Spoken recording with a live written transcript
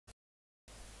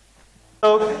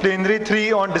Plenary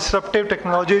 3 on disruptive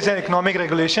technologies and economic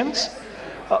regulations.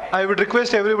 I would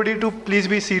request everybody to please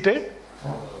be seated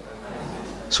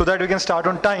so that we can start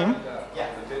on time.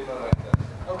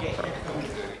 Okay.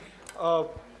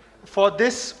 For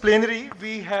this plenary,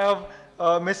 we have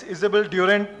Ms. Isabel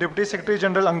Durant, Deputy Secretary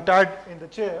General UNCTAD in the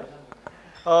chair.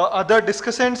 Other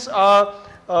discussants are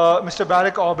Mr.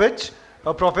 Barack Obich,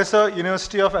 Professor,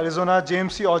 University of Arizona,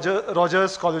 James C.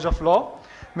 Rogers College of Law,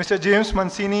 Mr. James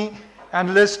Mancini,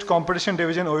 Analyst, Competition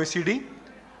Division, OECD,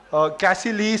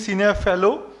 Cassie Lee, Senior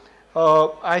Fellow,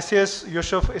 ICS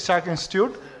Yusuf Ishaq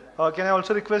Institute. Can I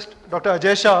also request Dr.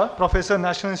 Ajay Shah, Professor,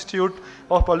 National Institute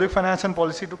of Public Finance and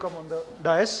Policy, to come on the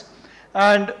dais,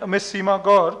 and Ms. Seema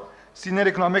Gaur, Senior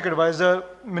Economic Advisor,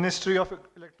 Ministry of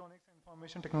Electronics and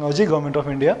Information Technology, Government of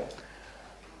India.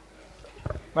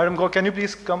 Madam Gaur, can you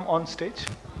please come on stage?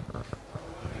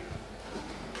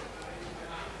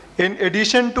 In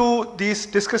addition to these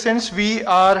discussants, we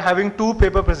are having two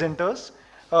paper presenters.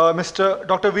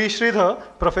 Dr. V. Sridhar,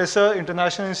 Professor,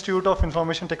 International Institute of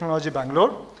Information Technology,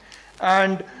 Bangalore,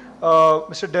 and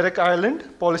Mr. Derek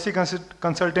Ireland, Policy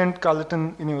Consultant,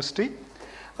 Carleton University.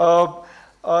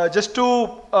 Just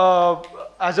to,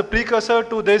 as a precursor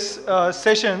to this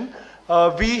session,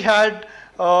 we had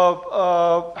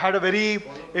a very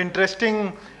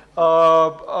interesting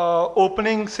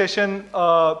opening session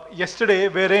yesterday,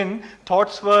 wherein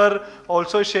thoughts were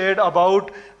also shared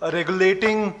about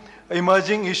regulating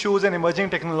emerging issues and emerging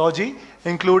technology,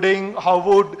 including how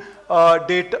would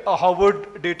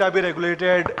data be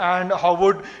regulated, and how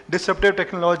would disruptive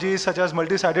technologies such as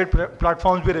multi-sided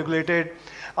platforms be regulated.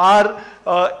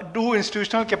 Do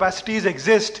institutional capacities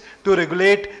exist to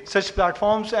regulate such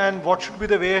platforms, and what should be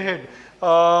the way ahead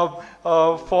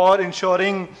for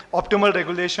ensuring optimal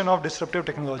regulation of disruptive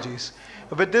technologies?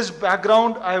 With this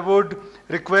background, I would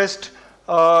request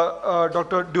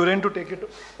Dr. Durant to take it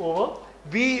over.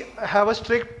 We have a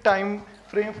strict time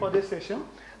frame for this session.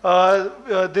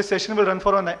 This session will run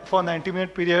for a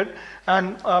 90-minute period,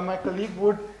 and my colleague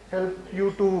would help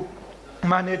you to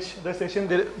manage the session.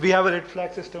 We have a red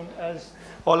flag system, as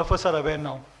all of us are aware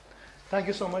now. Thank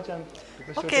you so much, and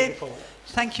request you to take it forward.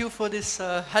 Thank you for this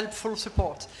helpful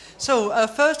support. So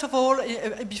first of all,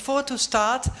 before to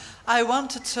start, I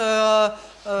wanted to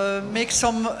make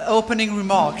some opening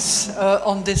remarks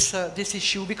on this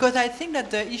issue, because I think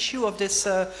that the issue of this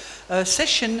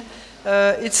session,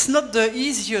 it's not the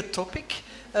easier topic,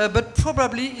 but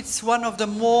probably it's one of the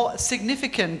more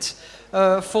significant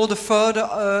for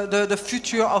the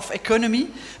future of economy,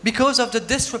 because of the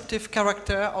disruptive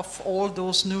character of all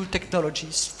those new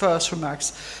technologies. First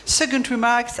remarks. Second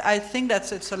remarks, I think that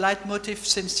it's a leitmotif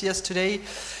since yesterday.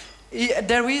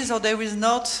 There is or there is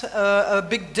not a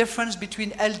big difference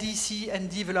between LDC and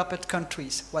developed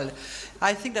countries. Well,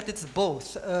 I think that it's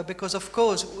both, because of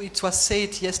course it was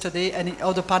said yesterday and in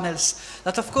other panels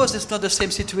that of course it's not the same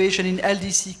situation in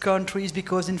LDC countries,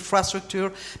 because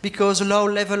infrastructure, because low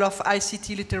level of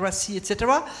ICT literacy,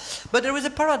 etc. But there is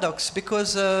a paradox,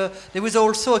 because there is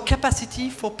also a capacity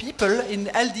for people in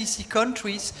LDC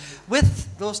countries with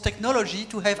those technology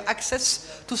to have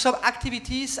access to some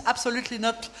activities absolutely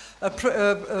not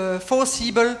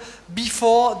foreseeable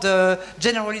before the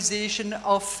generalization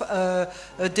of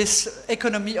this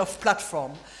economy of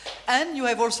platform. And you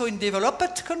have also in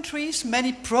developed countries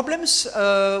many problems,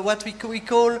 what we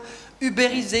call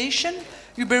Uberization.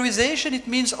 Uberization, it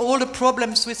means all the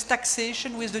problems with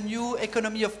taxation, with the new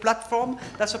economy of platform.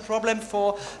 That's a problem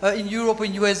for in Europe,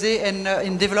 in USA, and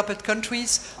in developed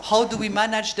countries. How do we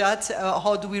manage that?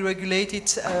 How do we regulate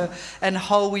it? And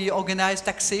how we organize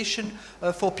taxation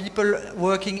for people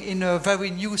working in a very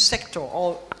new sector,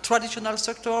 or traditional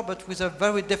sector, but with a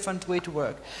very different way to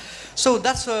work. So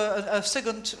that's a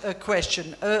second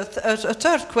question. A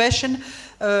third question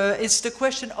is the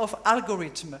question of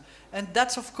algorithm. And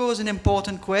that's, of course, an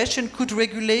important question. Could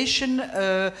regulation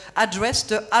address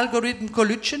the algorithm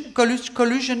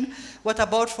collusion? What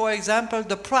about, for example,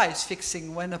 the price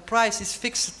fixing? When a price is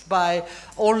fixed by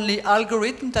only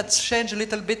algorithm, that's changed a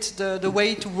little bit the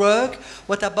way to work.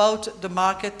 What about the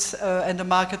market and the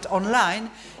market online?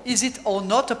 Is it or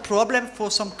not a problem for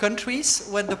some countries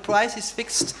when the price is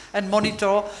fixed and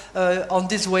monitored on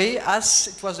this way,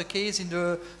 as it was the case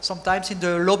sometimes in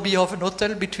the lobby of an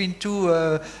hotel between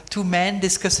two men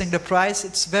discussing the price?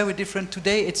 It's very different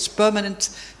today. It's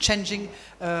permanent changing,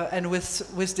 and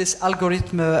with this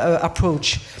algorithm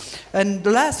approach. And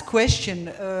the last question,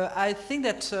 I think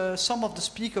that some of the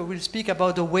speakers will speak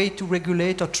about the way to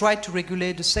regulate or try to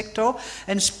regulate the sector,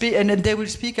 and they will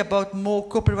speak about more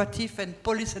cooperative and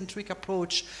polycentric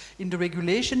approach in the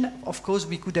regulation. Of course,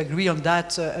 we could agree on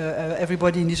that,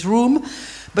 everybody in this room.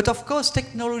 But of course,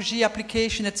 technology,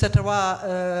 application,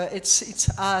 etc., it's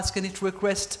asked and it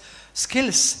requests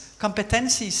skills,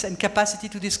 competencies, and capacity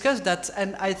to discuss that.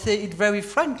 And I say it very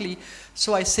frankly.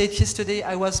 So I said yesterday,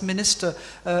 I was minister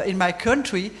in my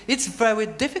country. It's very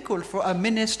difficult for a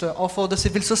minister or for the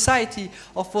civil society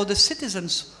or for the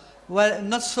citizens, well,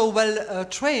 not so well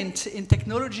trained in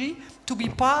technology, to be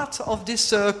part of this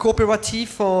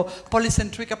cooperative or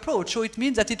polycentric approach. So it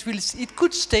means that it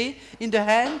could stay in the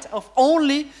hand of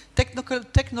only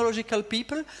technological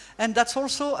people, and that's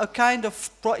also a kind of,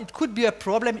 it could be a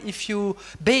problem if you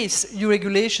base your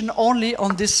regulation only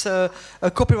on this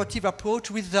cooperative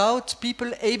approach without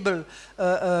people able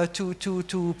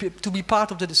to be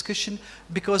part of the discussion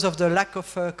because of the lack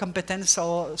of competence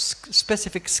or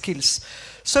specific skills.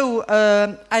 So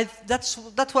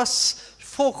that was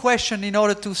 4 questions in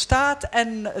order to start,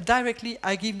 and directly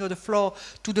I give now the floor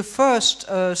to the first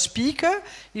speaker.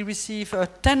 He received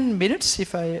 10 minutes,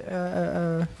 if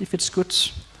it's good.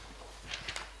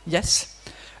 Yes,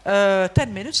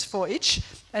 10 minutes for each,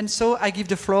 and so I give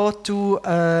the floor to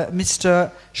Mr.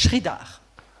 Sridhar.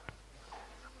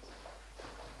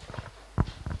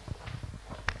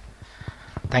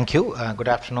 Thank you. Good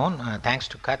afternoon. Thanks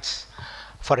to CUTS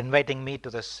for inviting me to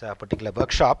this particular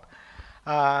workshop.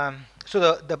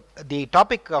 So the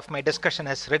topic of my discussion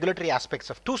is regulatory aspects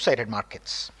of two-sided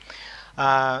markets.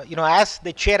 You know, as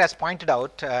the chair has pointed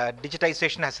out,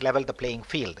 digitization has leveled the playing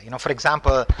field. You know, for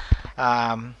example,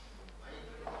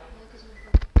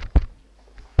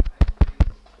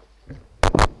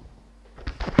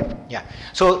 yeah.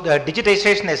 So the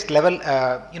digitization is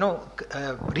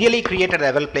really created a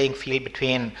level playing field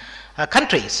between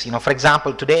countries. You know, for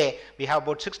example, today we have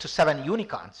about 6 to 7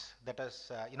 unicorns. That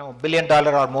is, $1 billion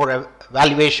or more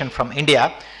valuation from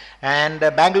India, and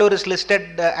Bangalore is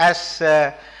listed as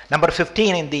number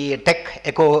 15 in the tech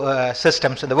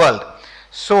ecosystems in the world.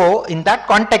 So, in that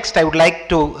context, I would like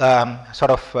to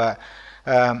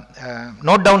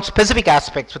note down specific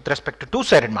aspects with respect to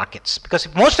two-sided markets, because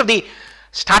most of the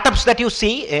startups that you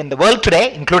see in the world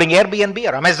today, including Airbnb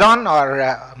or Amazon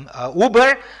or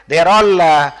Uber, they are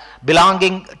all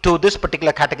belonging to this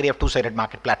particular category of two-sided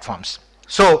market platforms.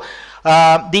 So,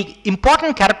 the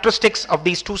important characteristics of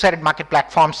these two-sided market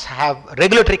platforms have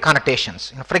regulatory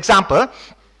connotations. You know, for example,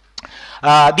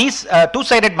 these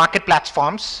two-sided market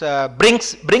platforms bring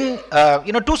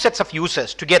two sets of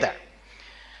users together.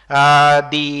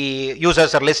 The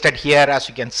users are listed here, as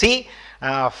you can see.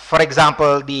 For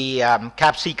example, the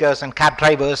cab seekers and cab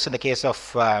drivers in the case of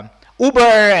Uber,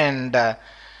 and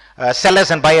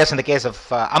sellers and buyers in the case of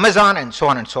Amazon, and so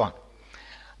on and so on.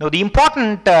 Now, the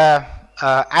important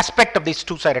aspect of these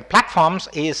two-sided platforms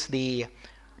is the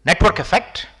network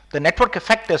effect. The network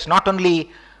effect is not only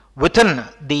within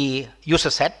the user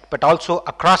set, but also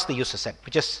across the user set,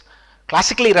 which is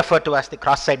classically referred to as the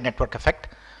cross-site network effect,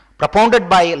 propounded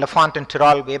by Lafont and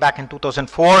Tirole way back in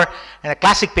 2004, and a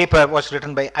classic paper was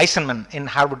written by Eisenman in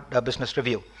Harvard Business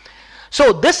Review.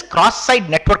 So this cross-site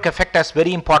network effect has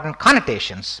very important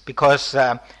connotations, because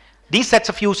these sets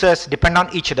of users depend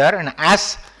on each other, and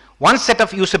as one set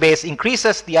of user base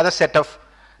increases, the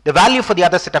value for the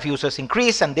other set of users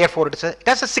increase, and therefore it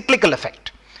has a cyclical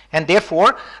effect. And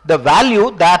therefore, the value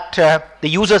that the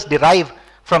users derive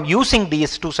from using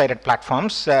these two-sided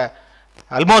platforms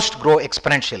almost grow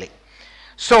exponentially.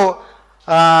 So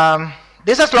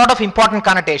this has a lot of important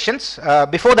connotations.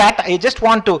 Before that, I just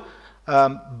want to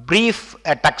brief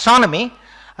a taxonomy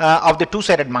of the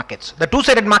two-sided markets. The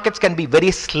two-sided markets can be very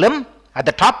slim at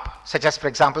the top, such as, for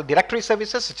example, directory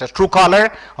services, such as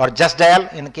Truecaller or Just Dial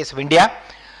in the case of India.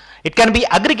 It can be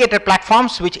aggregated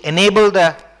platforms which enable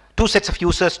the two sets of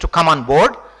users to come on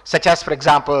board, such as, for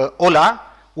example, Ola,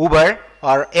 Uber,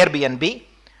 or Airbnb.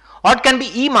 Or it can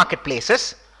be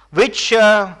e-marketplaces, which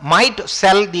might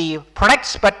sell the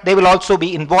products, but they will also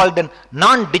be involved in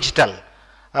non-digital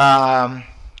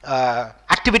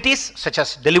activities, such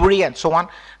as delivery and so on.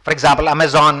 For example,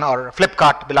 Amazon or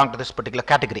Flipkart belong to this particular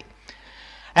category.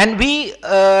 And we,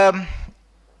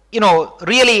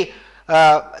 really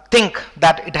think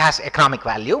that it has economic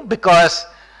value, because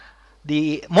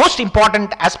the most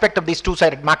important aspect of these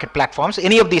two-sided market platforms,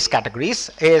 any of these categories,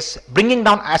 is bringing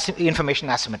down information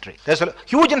asymmetry. There's a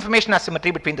huge information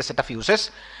asymmetry between the set of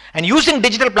users, and using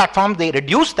digital platforms, they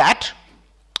reduce that,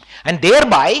 and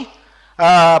thereby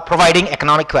providing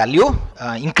economic value,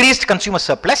 increased consumer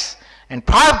surplus, and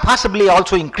possibly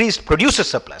also increased producer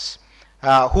surplus,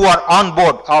 who are on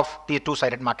board of the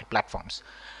two-sided market platforms.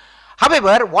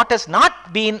 However, what has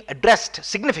not been addressed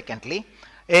significantly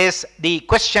is the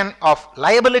question of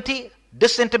liability,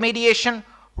 disintermediation,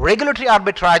 regulatory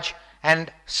arbitrage,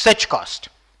 and search cost.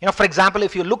 For example,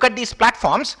 if you look at these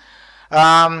platforms,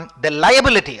 the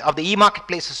liability of the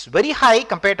e-marketplace is very high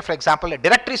compared to, for example, a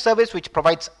directory service which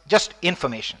provides just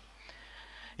information.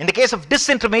 In the case of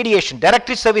disintermediation,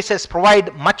 directory services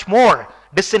provide much more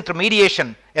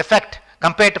disintermediation effect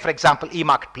compared to, for example,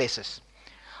 e-marketplaces.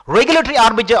 Regulatory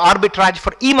arbitrage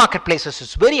for e-marketplaces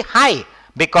is very high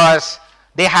because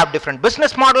they have different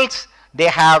business models. They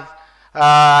have,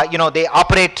 they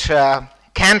operate,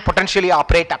 can potentially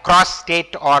operate across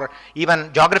state or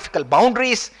even geographical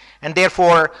boundaries, and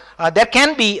therefore there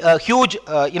can be a huge,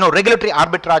 regulatory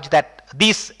arbitrage that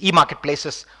these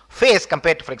e-marketplaces face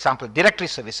compared to, for example, directory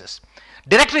services.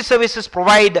 Directory services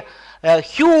provide a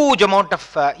huge amount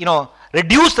of,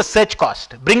 reduce the search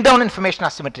cost, bring down information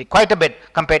asymmetry quite a bit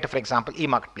compared to, for example,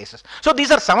 e-marketplaces. So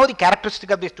these are some of the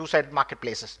characteristics of these two-sided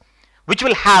marketplaces, which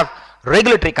will have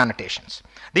regulatory connotations.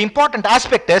 The important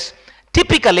aspect is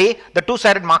typically the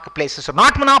two-sided marketplaces are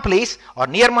not monopolies or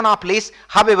near monopolies.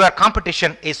 However,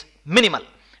 competition is minimal,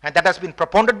 and that has been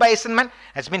propounded by Eisenman,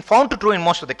 has been found to be true in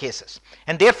most of the cases,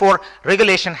 and therefore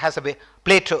regulation has a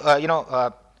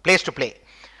place to play.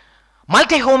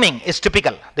 Multi-homing is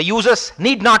typical. The users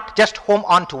need not just home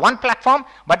onto one platform,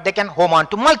 but they can home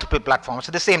onto multiple platforms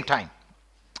at the same time.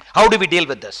 How do we deal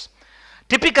with this?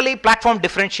 Typically, platform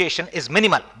differentiation is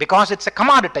minimal because it's a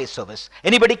commoditized service.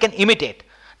 Anybody can imitate.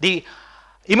 The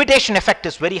imitation effect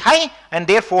is very high, and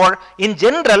therefore, in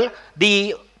general,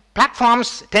 the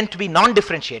platforms tend to be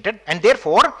non-differentiated, and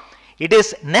therefore, it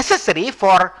is necessary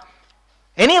for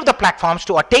any of the platforms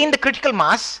to attain the critical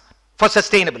mass for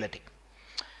sustainability.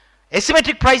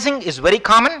 Asymmetric pricing is very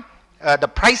common. The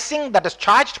pricing that is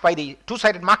charged by the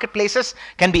two-sided marketplaces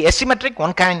can be asymmetric.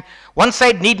 One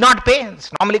side need not pay.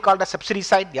 It's normally called a subsidy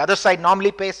side. The other side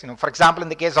normally pays. For example, in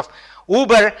the case of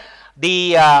Uber,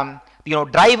 the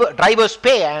drivers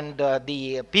pay, and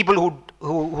the people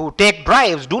who take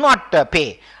drives do not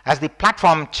pay as the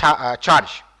platform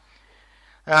charge.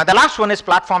 The last one is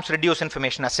platforms reduce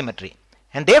information asymmetry,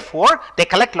 and therefore they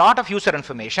collect a lot of user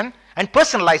information and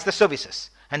personalize the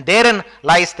services. And therein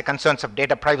lies the concerns of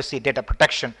data privacy, data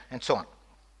protection, and so on.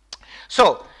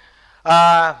 So,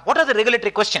 what are the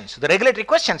regulatory questions? The regulatory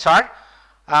questions are,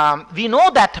 we know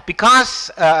that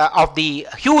because of the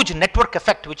huge network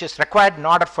effect which is required in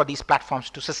order for these platforms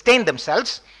to sustain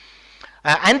themselves,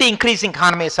 and the increasing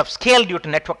economies of scale due to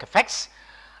network effects,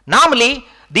 normally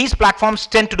these platforms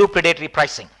tend to do predatory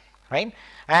pricing, right?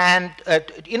 And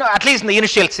at least in the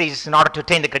initial stages, in order to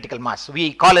attain the critical mass,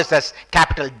 we call this as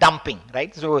capital dumping,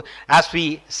 right? So as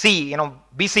we see,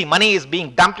 BC money is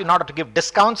being dumped in order to give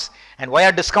discounts, and why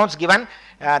are discounts given?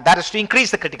 That is to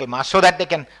increase the critical mass so that they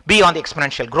can be on the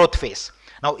exponential growth phase.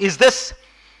 Now, is this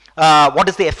what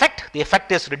is the effect? The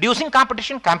effect is reducing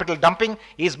competition. Capital dumping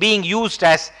is being used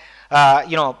as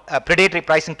predatory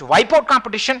pricing to wipe out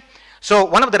competition. So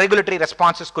one of the regulatory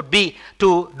responses could be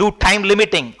to do time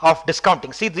limiting of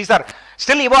discounting. See, these are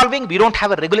still evolving. We don't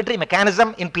have a regulatory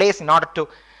mechanism in place in order to,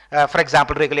 for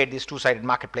example, regulate these two-sided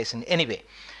marketplace in any way.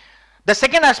 The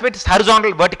second aspect is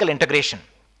horizontal vertical integration.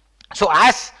 So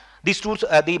as these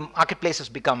the marketplaces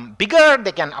become bigger,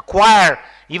 they can acquire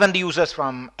even the users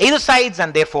from either sides,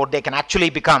 and therefore they can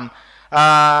actually become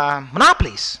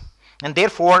monopolies. And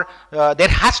therefore, there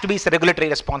has to be a regulatory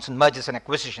response in mergers and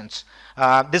acquisitions.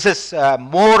 This is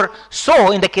more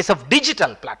so in the case of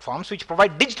digital platforms which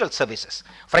provide digital services.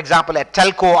 For example, a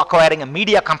telco acquiring a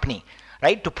media company,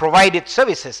 right, to provide its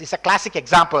services is a classic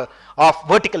example of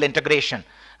vertical integration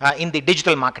in the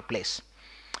digital marketplace.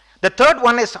 The third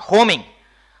one is homing.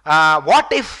 What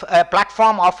if a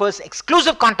platform offers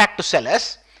exclusive contact to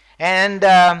sellers and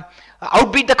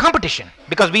outbid the competition?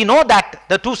 Because we know that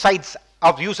the two sides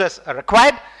of users are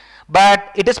required, but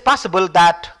it is possible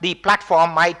that the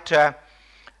platform might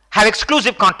have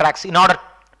exclusive contracts in order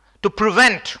to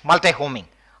prevent multi-homing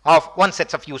of one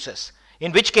set of users,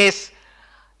 in which case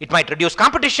it might reduce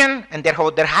competition, and therefore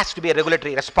there has to be a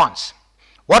regulatory response.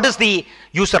 What is the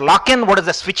user lock-in? What is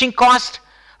the switching cost?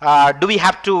 Do we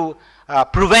have to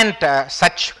prevent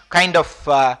such kind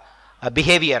of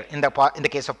behavior in the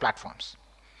case of platforms?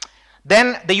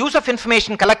 Then the use of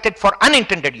information collected for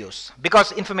unintended use,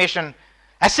 because information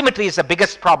asymmetry is the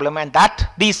biggest problem, and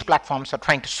that these platforms are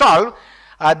trying to solve.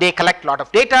 They collect a lot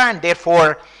of data, and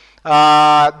therefore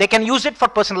they can use it for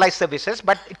personalized services,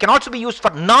 but it can also be used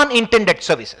for non-intended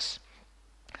services.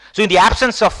 So in the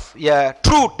absence of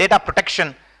true data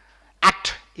protection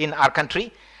act in our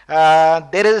country,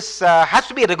 there has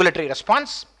to be a regulatory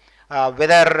response,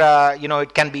 whether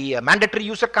it can be a mandatory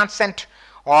user consent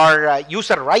or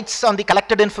user rights on the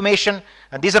collected information.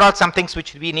 And these are all some things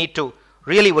which we need to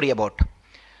really worry about.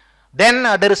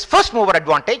 Then there is first mover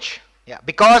advantage. Yeah,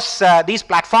 because these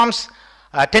platforms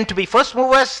tend to be first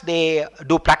movers, they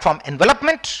do platform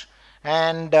envelopment,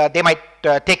 and they might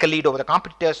take a lead over the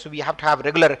competitors. So we have to have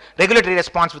regulatory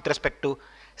response with respect to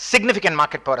significant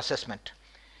market power assessment.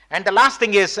 And the last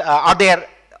thing is, are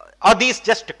these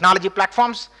just technology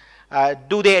platforms?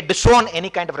 Do they disown any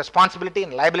kind of responsibility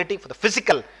and liability for the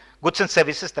physical goods and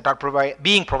services that are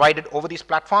being provided over these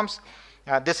platforms?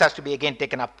 This has to be again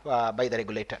taken up by the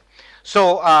regulator.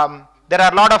 So there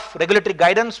are a lot of regulatory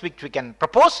guidance which we can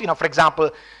propose. You know, for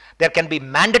example, there can be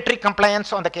mandatory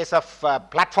compliance on the case of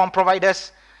platform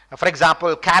providers. For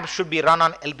example, cabs should be run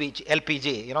on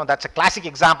LPG. You know, that's a classic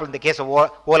example in the case of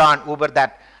Ola and Uber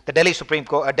that the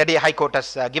Delhi High Court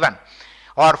has given.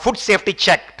 Or food safety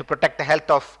check to protect the health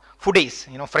of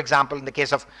foodies. You know, for example, in the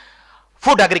case of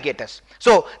food aggregators.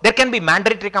 So there can be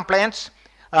mandatory compliance.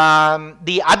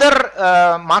 The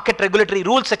other market regulatory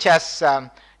rules such as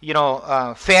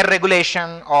fair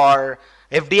regulation or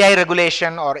FDI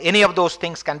regulation or any of those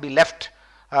things can be left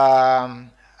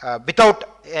without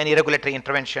any regulatory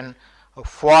intervention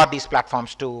for these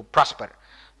platforms to prosper.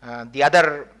 The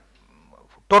other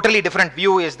totally different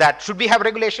view is that should we have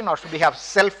regulation or should we have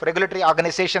self-regulatory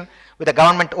organization with a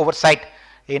government oversight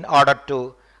in order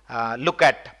to look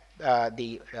at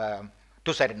the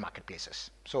two-sided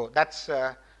marketplaces. So that's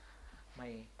my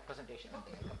presentation.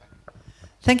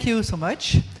 Thank you so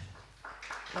much.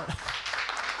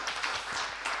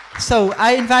 So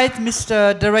I invite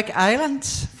Mr. Derek Ireland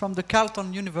from the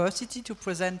Carleton University to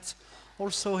present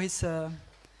also his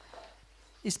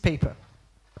paper.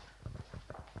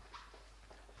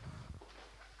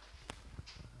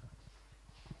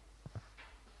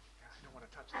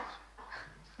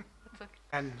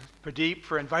 And Pradeep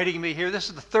for inviting me here. This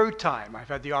is the third time I've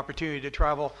had the opportunity to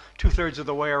travel 2/3 of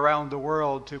the way around the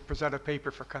world to present a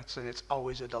paper for CUTS, and it's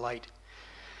always a delight.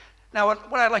 Now,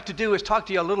 what I'd like to do is talk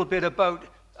to you a little bit about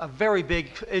a very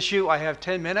big issue. I have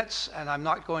 10 minutes, and I'm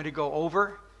not going to go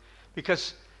over,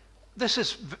 because this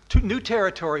is new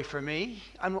territory for me.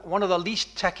 I'm one of the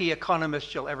least techie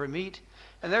economists you'll ever meet,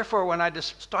 and therefore when I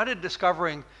started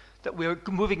discovering that we were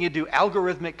moving into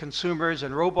algorithmic consumers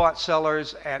and robot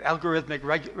sellers and algorithmic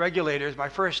regulators, my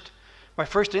first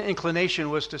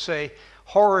inclination was to say,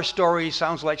 horror story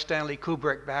sounds like Stanley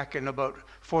Kubrick back in about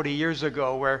 40 years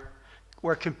ago,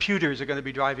 where computers are going to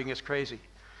be driving us crazy.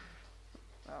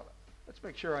 Now, let's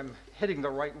make sure I'm hitting the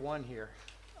right one here,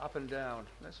 up and down.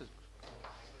 This is...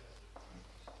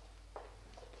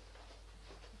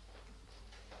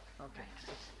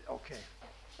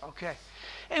 Okay.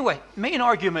 Anyway, main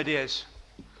argument is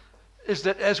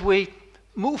that as we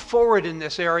move forward in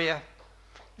this area,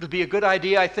 it'll be a good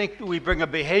idea, I think, we bring a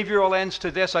behavioral lens to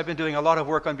this. I've been doing a lot of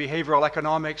work on behavioral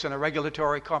economics in a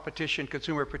regulatory competition,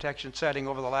 consumer protection setting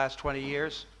over the last 20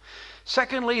 years.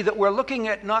 Secondly, that we're looking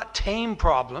at not tame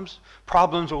problems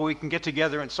where we can get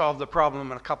together and solve the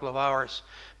problem in a couple of hours,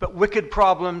 but wicked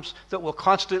problems that will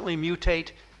constantly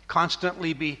mutate,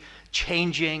 constantly be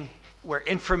changing, where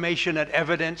information and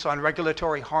evidence on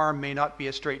regulatory harm may not be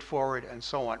as straightforward, and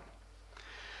so on.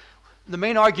 The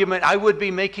main argument I would be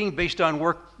making, based on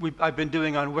work I've been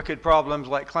doing on wicked problems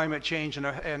like climate change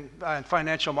and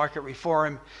financial market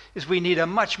reform, is we need a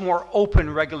much more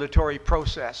open regulatory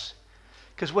process.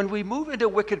 Because when we move into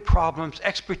wicked problems,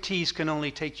 expertise can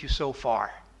only take you so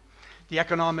far. The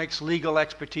economics, legal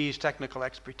expertise, technical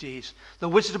expertise. The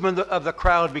wisdom of the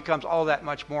crowd becomes all that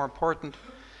much more important.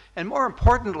 And more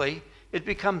importantly, it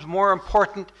becomes more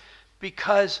important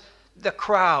because the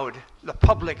crowd, the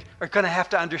public, are going to have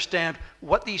to understand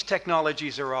what these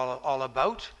technologies are all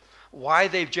about, why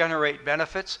they generate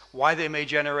benefits, why they may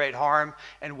generate harm,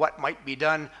 and what might be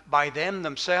done by them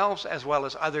themselves as well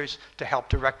as others to help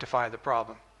to rectify the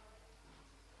problem.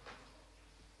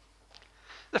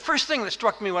 The first thing that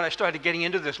struck me when I started getting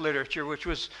into this literature, which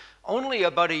was only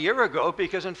about a year ago,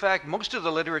 because in fact most of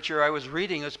the literature I was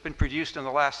reading has been produced in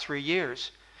the last 3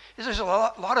 years, is there's a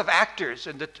lot of actors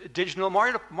in the digital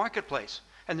marketplace,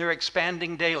 and they're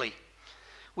expanding daily.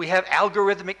 We have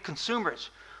algorithmic consumers,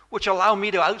 which allow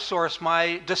me to outsource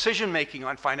my decision-making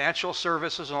on financial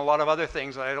services and a lot of other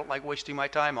things that I don't like wasting my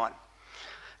time on.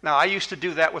 Now, I used to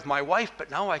do that with my wife, but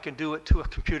now I can do it to a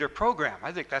computer program.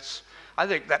 I think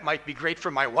that might be great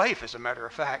for my wife, as a matter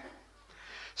of fact.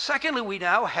 Secondly, we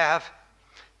now have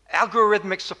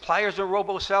algorithmic suppliers or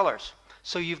robo-sellers.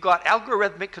 So you've got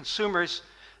algorithmic consumers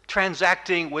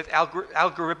transacting with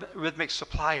algorithmic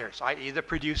suppliers, i.e. the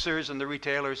producers and the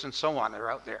retailers and so on that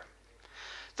are out there.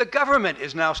 The government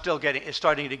is now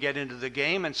starting to get into the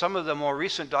game, and some of the more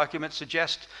recent documents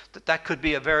suggest that that could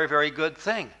be a very, very good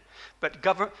thing. But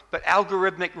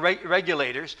algorithmic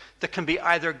regulators that can be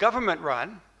either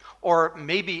government-run or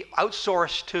maybe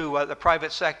outsourced to the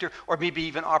private sector, or maybe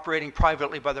even operating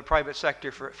privately by the private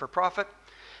sector for profit,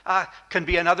 can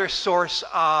be another source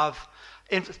of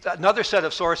another set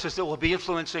of sources that will be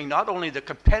influencing not only the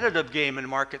competitive game in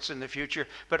markets in the future,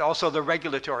 but also the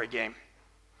regulatory game.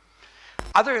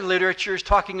 Other literature is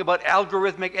talking about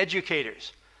algorithmic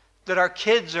educators, that our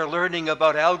kids are learning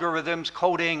about algorithms,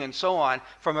 coding, and so on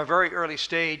from a very early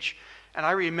stage. And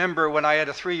I remember when I had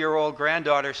a 3-year-old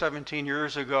granddaughter 17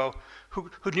 years ago who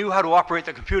knew how to operate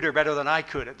the computer better than I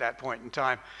could at that point in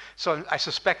time. So I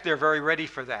suspect they're very ready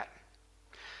for that.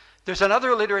 There's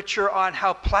another literature on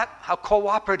how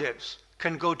cooperatives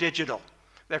can go digital.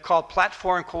 They're called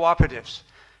platform cooperatives.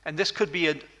 And this could be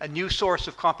a new source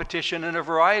of competition in a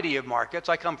variety of markets.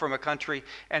 I come from a country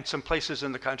and some places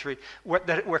in the country where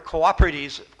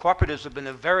cooperatives have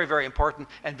been very, very important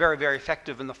and very, very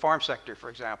effective in the farm sector, for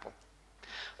example.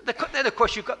 Then, of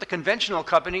course, you've got the conventional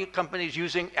companies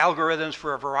using algorithms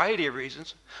for a variety of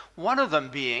reasons. One of them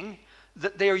being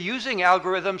that they are using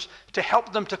algorithms to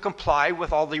help them to comply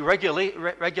with all the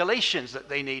regulations that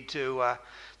they need to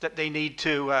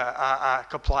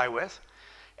comply with.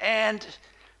 And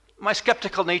my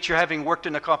skeptical nature, having worked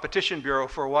in a competition bureau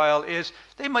for a while, is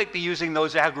they might be using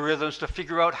those algorithms to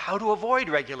figure out how to avoid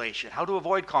regulation, how to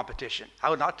avoid competition,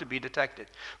 how not to be detected.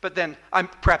 But then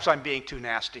perhaps I'm being too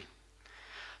nasty.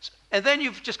 And then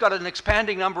you've just got an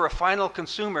expanding number of final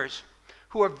consumers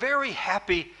who are very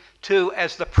happy to,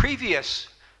 as the previous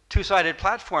two-sided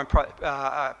platform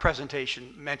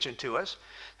presentation mentioned to us,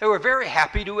 they were very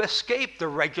happy to escape the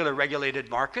regulated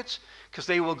markets, because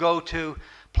they will go to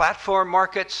platform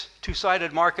markets,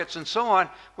 two-sided markets, and so on,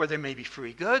 where there may be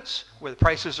free goods, where the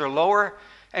prices are lower,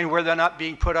 and where they're not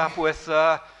being put up with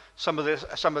some of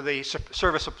the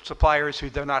service suppliers who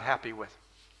they're not happy with.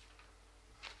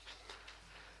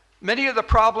 Many of the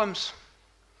problems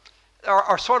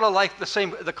are sort of like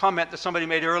the comment that somebody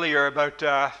made earlier about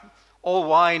old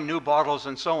wine, new bottles,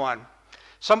 and so on.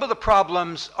 Some of the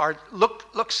problems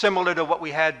look similar to what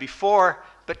we had before,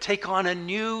 but take on a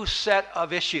new set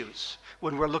of issues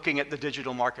when we're looking at the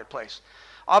digital marketplace.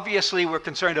 Obviously, we're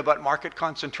concerned about market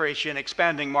concentration,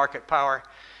 expanding market power.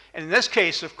 And in this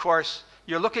case, of course,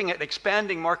 you're looking at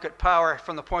expanding market power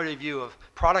from the point of view of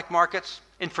product markets,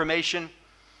 information,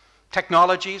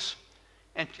 technologies,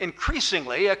 and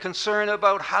increasingly a concern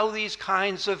about how these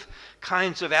kinds of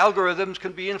algorithms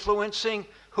can be influencing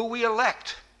who we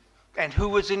elect and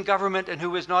who is in government and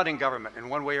who is not in government in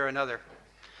one way or another.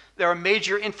 There are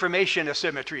major information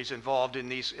asymmetries involved in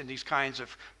these kinds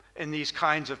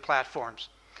of platforms,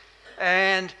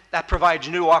 and that provides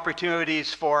new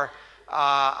opportunities for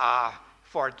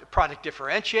product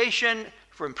differentiation,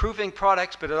 for improving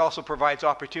products, but it also provides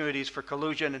opportunities for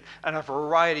collusion and a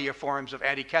variety of forms of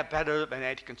anti-competitive and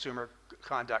anti-consumer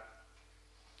conduct.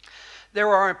 There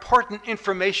are important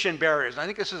information barriers. I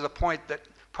think this is a point that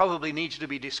probably needs to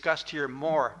be discussed here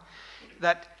more,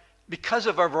 that because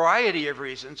of a variety of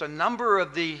reasons, a number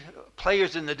of the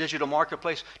players in the digital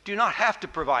marketplace do not have to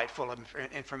provide full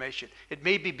information. It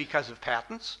may be because of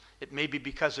patents, it may be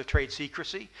because of trade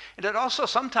secrecy, and it also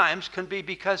sometimes can be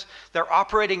because they're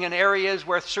operating in areas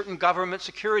where certain government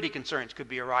security concerns could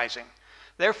be arising.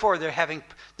 Therefore,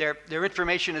 their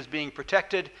information is being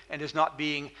protected and is not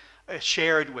being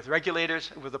shared with regulators,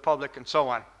 with the public, and so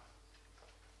on.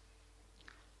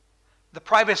 The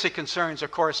privacy concerns,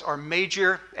 of course, are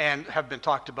major and have been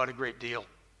talked about a great deal.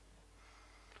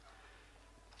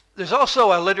 There's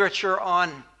also a literature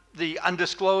on the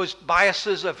undisclosed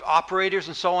biases of operators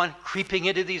and so on creeping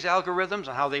into these algorithms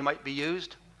and how they might be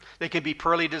used. They can be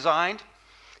poorly designed.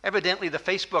 Evidently, the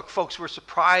Facebook folks were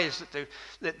surprised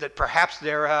that perhaps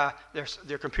their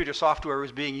computer software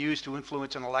was being used to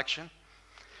influence an election.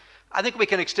 I think we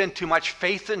can extend too much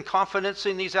faith and confidence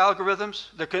in these algorithms.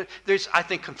 There's, I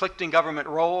think, conflicting government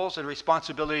roles and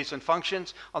responsibilities and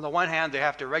functions. On the one hand, they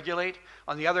have to regulate.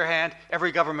 On the other hand,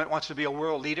 every government wants to be a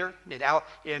world leader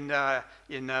in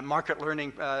market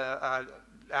learning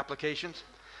applications.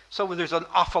 So there's an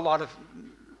awful lot of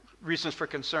reasons for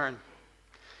concern.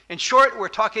 In short, we're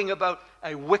talking about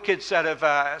a wicked set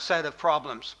of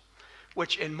problems,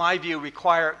 which in my view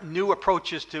require new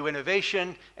approaches to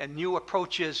innovation and new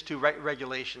approaches to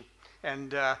regulation.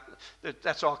 And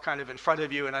that's all kind of in front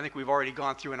of you, and I think we've already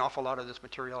gone through an awful lot of this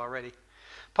material already.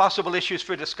 Possible issues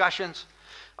for discussions.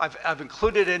 I've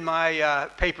included in my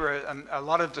paper a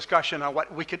lot of discussion on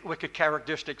what wicked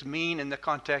characteristics mean in the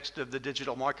context of the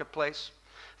digital marketplace,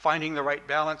 finding the right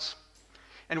balance,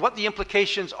 and what the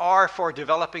implications are for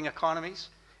developing economies.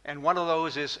 And one of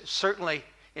those is certainly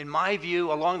In my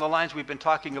view, along the lines we've been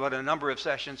talking about in a number of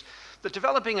sessions, the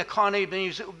developing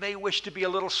economies may wish to be a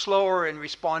little slower in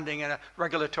responding in a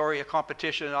regulatory, a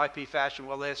competition, an IP fashion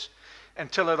with this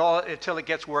until it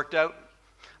gets worked out.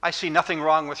 I see nothing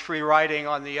wrong with free riding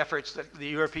on the efforts that the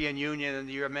European Union and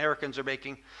the Americans are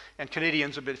making, and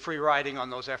Canadians have been free riding on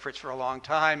those efforts for a long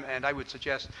time, and I would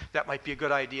suggest that might be a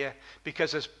good idea,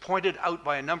 because as pointed out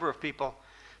by a number of people,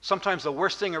 sometimes the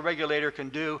worst thing a regulator can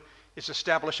do is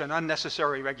establish an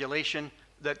unnecessary regulation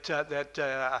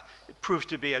that proves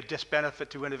to be a disbenefit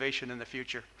to innovation in the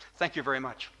future. Thank you very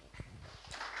much.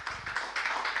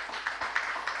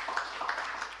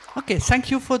 Okay, thank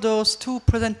you for those two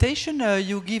presentations.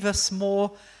 You give us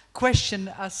more question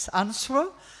as answer,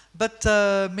 but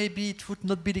maybe it would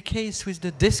not be the case with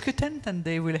the discutant, and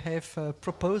they will have a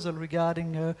proposal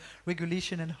regarding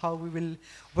regulation and how we will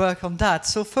work on that.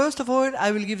 So first of all,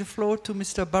 I will give the floor to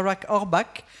Mr. Barack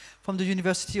Orbach from the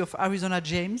University of Arizona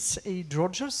James A.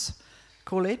 Rogers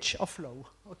College of Law.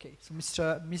 Okay, so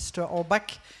Mr.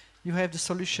 Orbach, you have the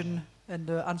solution and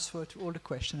the answer to all the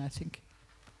questions, I think.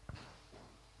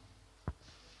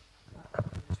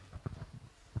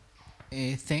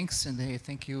 Thanks, and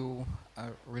thank you. I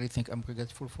really think I'm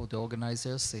grateful for the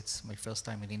organizers. It's my first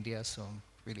time in India, so I'm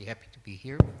really happy to be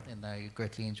here, and I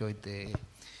greatly enjoyed the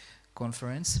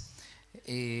conference.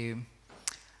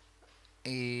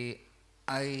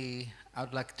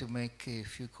 I'd like to make a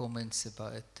few comments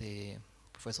about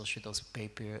Professor Schitter's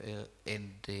paper and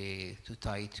to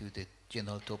tie to the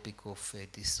general topic of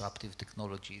disruptive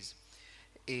technologies.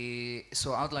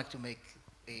 So I'd like to make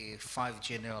 5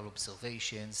 general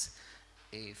observations.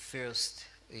 First,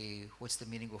 what's the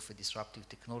meaning of a disruptive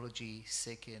technology?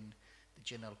 Second, the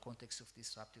general context of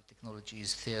disruptive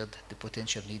technologies. Third, the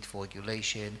potential need for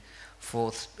regulation.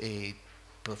 Fourth,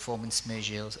 performance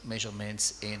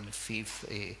measurements. And fifth,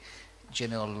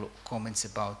 general comments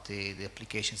about the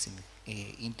applications in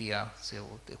India. So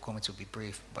the comments will be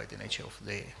brief by the nature of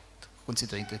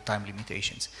considering the time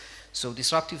limitations. So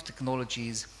disruptive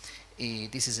technologies,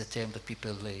 this is a term that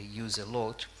people use a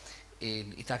lot,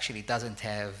 and it actually doesn't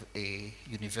have a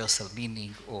universal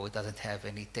meaning or doesn't have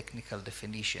any technical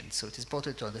definition. So it is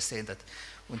important to understand that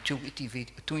when two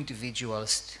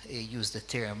individuals use the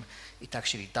term, it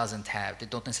actually they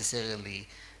don't necessarily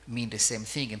mean the same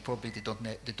thing, and probably they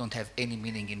don't have any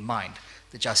meaning in mind.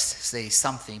 They just say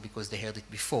something because they heard it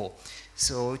before.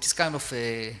 So it is kind of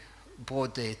a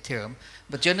broad term,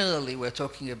 but generally we're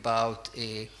talking about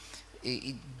a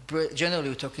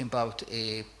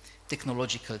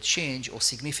technological change or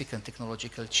significant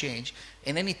technological change,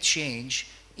 and any change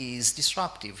is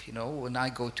disruptive. You know, when I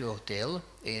go to a hotel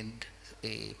and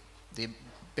the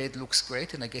bed looks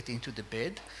great and I get into the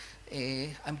bed,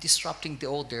 I'm disrupting the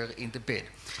order in the bed.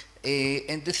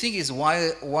 And the thing is,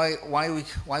 why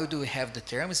do we have the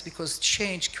term? It's because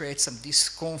change creates some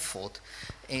discomfort,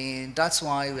 and that's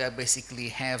why we basically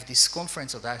have this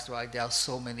conference, or that's why there are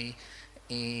so many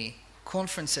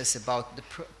conferences about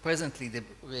presently the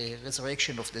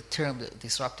resurrection of the term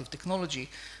disruptive technology,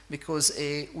 because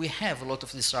we have a lot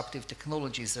of disruptive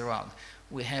technologies around.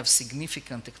 We have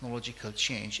significant technological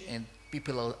change, and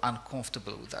people are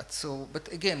uncomfortable with that. So, but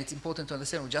again, it's important to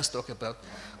understand, we just talk about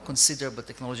considerable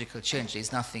technological change.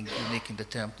 There's nothing unique in the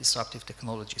term disruptive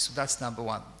technology. So that's number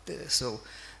one. So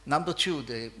number two,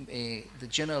 the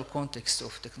general context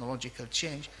of technological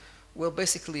change. We're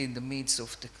basically in the midst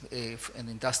of an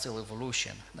industrial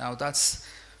revolution. Now that's,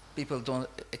 people don't,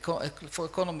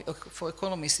 for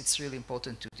economists it's really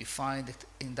important to define the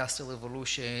industrial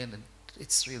revolution, and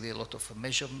it's really a lot of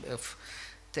measurement of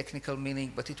technical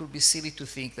meaning, but it would be silly to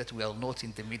think that we are not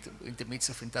in the midst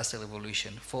of industrial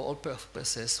revolution. For all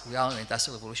purposes, we are in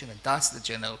industrial revolution, and that's the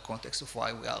general context of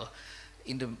why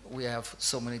we have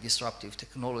so many disruptive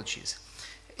technologies.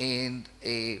 And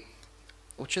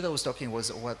what Shida was talking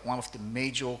was one of the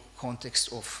major contexts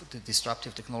of the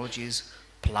disruptive technologies,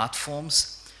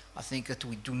 platforms. I think that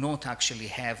we do not actually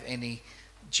have any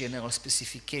general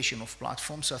specification of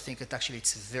platforms, so I think that actually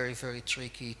it's very, very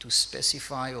tricky to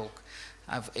specify or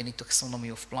have any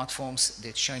taxonomy of platforms.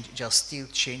 They're just still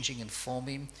changing and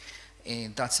forming,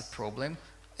 and that's a problem.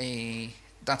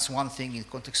 That's one thing in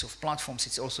context of platforms.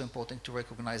 It's also important to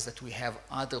recognize that we have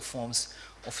other forms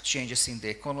of changes in the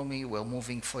economy. We're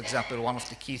moving, for example, one of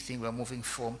the key things, we're moving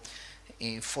from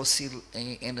fossil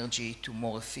energy to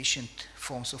more efficient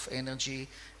forms of energy.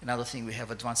 Another thing, we have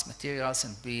advanced materials,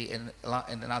 and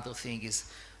another thing is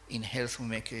in health we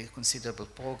make a considerable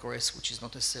progress, which is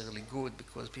not necessarily good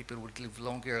because people will live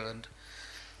longer and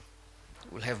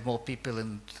we'll have more people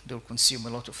and they'll consume a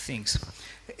lot of things.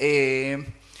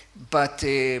 But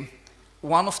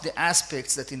one of the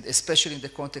aspects that, especially in the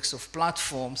context of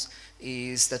platforms,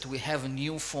 is that we have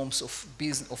new forms of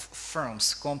business, of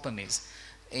firms, companies,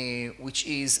 which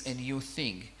is a new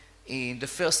thing. In the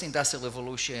first industrial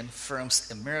revolution,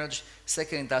 firms emerged.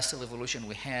 Second industrial revolution,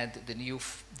 we had the new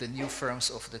firms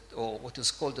of or what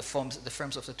is called the firms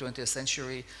of the 20th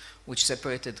century, which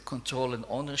separated control and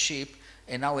ownership.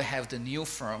 And now we have the new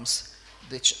firms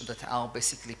that are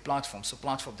basically platforms. So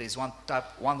platform, there's one type,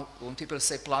 when people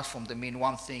say platform, they mean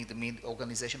one thing, they mean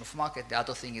organization of market. The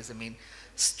other thing is they mean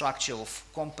structure of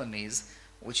companies,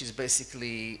 which is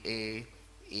basically a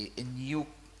new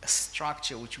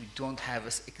structure which we don't have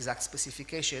an exact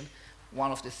specification.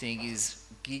 One of the things is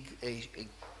gig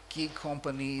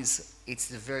companies. It's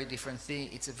a very different thing.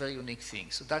 It's a very unique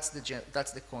thing. So that's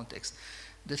the context.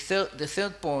 The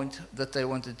third point that I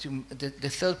wanted to the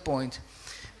third point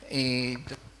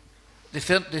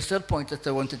that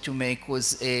I wanted to make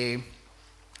was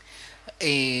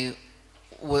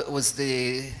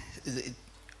the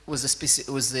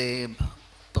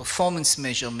performance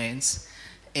measurements.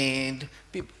 And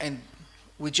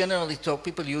we generally talk,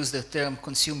 people use the term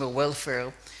consumer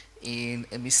welfare in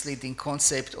a misleading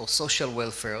concept, or social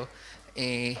welfare.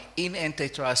 In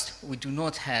antitrust, we do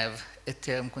not have a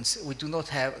term,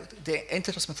 the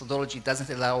antitrust methodology doesn't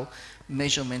allow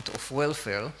measurement of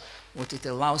welfare. What it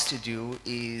allows to do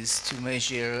is to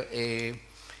measure a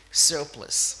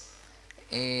surplus.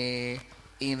 When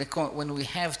we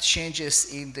have changes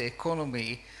in the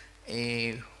economy,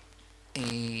 we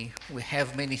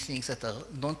have many things that are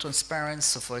non-transparent.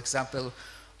 So, for example,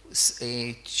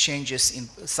 changes in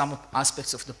some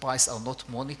aspects of the price are not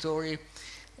monetary.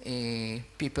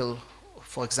 People,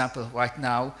 for example, right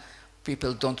now,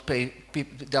 people don't pay.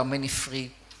 There are many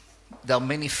free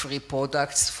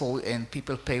products and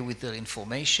people pay with their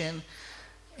information.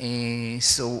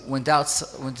 So when there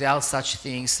are such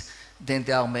things, then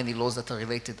there are many laws that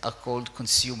are called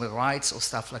consumer rights or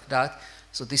stuff like that.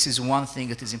 So this is one thing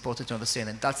that is important to understand,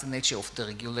 and that's the nature of the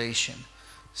regulation.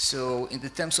 So in the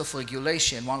terms of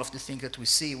regulation, one of the things that we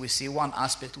see one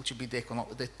aspect which would be the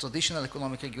traditional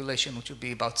economic regulation, which would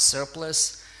be about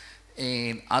surplus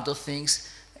and other things.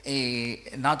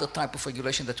 Another type of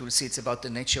regulation that we'll see, it's about the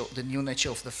new nature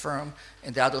of the firm,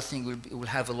 and the other thing will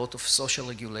have a lot of social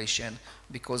regulation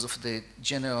because of the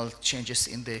general changes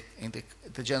in the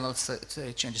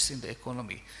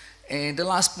economy. And the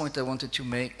last point I wanted to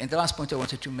make,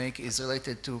 is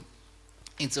related to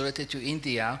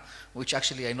India, which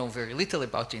actually I know very little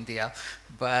about India,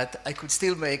 but I could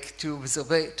still make two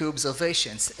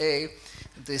observations. The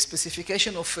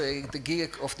specification of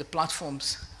the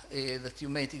platforms that you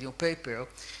made in your paper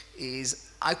is,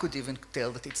 I could even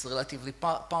tell that it's relatively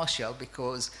partial,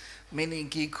 because many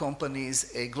gig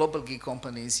companies, global gig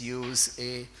companies, use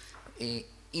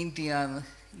Indian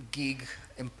gig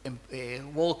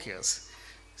workers,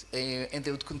 and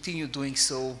they would continue doing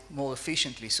so more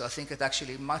efficiently. So I think that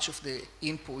actually much of the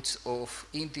inputs of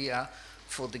India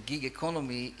for the gig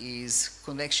economy is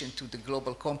connection to the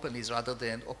global companies rather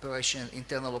than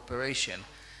internal operation.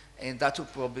 And that will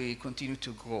probably continue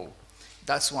to grow.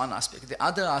 That's one aspect. The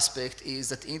other aspect is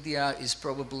that India is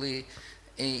probably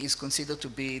is considered to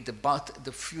be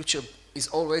the future, is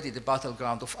already the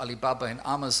battleground of Alibaba and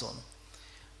Amazon,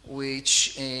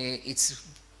 which it's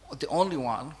the only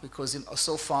one, because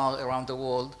so far around the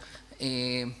world,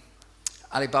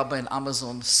 Alibaba and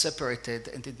Amazon separated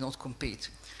and did not compete.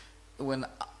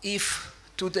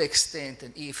 To the extent,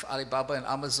 and if Alibaba and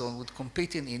Amazon would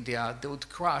compete in India, they would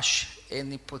crush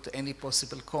any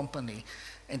possible company,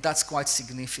 and that's quite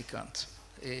significant.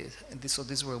 So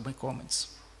these were my comments.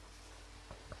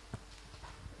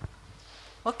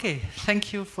 Okay,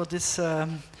 thank you for this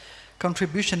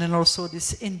contribution and also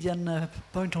this Indian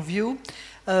point of view.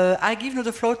 I give now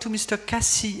the floor to Mr.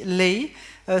 Cassie Lay,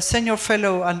 Senior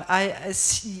Fellow on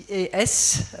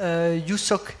ISCAS,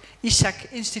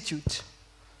 ISAC Institute.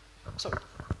 Sorry.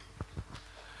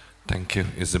 Thank you,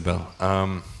 Isabel.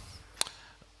 I'm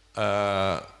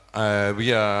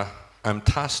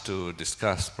tasked to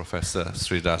discuss Professor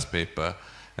Sridhar's paper,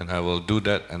 and I will do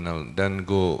that, and I'll then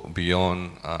go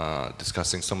beyond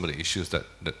discussing some of the issues that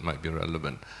might be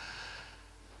relevant.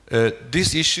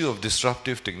 This issue of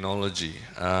disruptive technology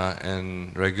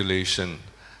and regulation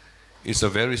is a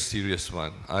very serious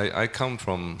one. I come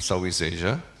from Southeast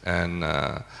Asia, and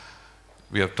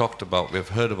we have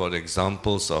heard about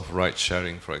examples of ride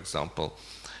sharing, for example.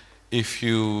 If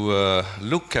you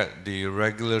look at the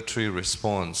regulatory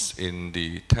response in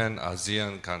the 10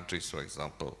 ASEAN countries, for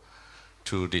example,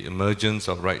 to the emergence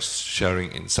of ride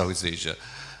sharing in Southeast Asia,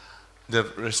 the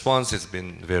response has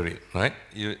been varied, right?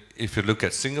 If you look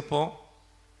at Singapore,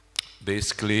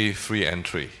 basically free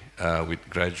entry with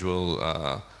gradual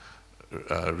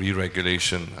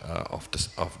re-regulation of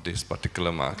this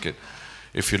particular market.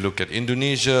 If you look at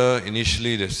Indonesia,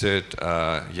 initially they said,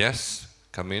 yes,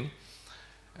 come in.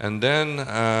 And then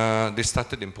they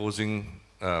started imposing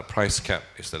price cap,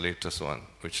 is the latest one,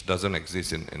 which doesn't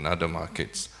exist in other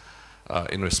markets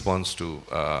in response to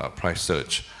price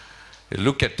surge. You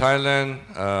look at Thailand,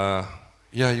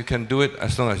 yeah, you can do it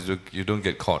as long as you don't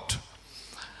get caught.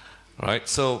 Right?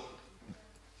 So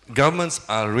governments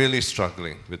are really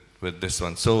struggling with this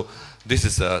one. So this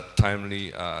is a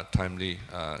timely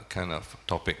kind of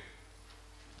topic.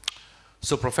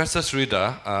 So Professor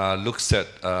Sridhar looks at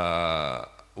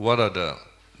what are the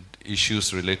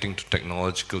issues relating to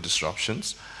technological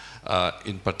disruptions,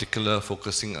 in particular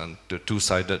focusing on the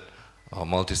two-sided or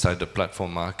multi-sided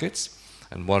platform markets,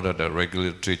 and what are the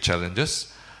regulatory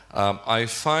challenges. I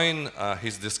find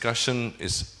his discussion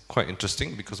is quite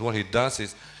interesting because what he does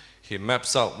is he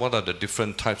maps out what are the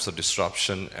different types of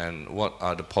disruption and what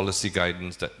are the policy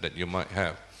guidance that you might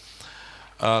have.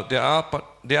 There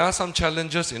are some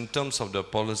challenges in terms of the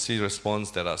policy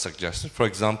response that are suggested. For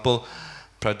example,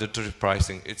 predatory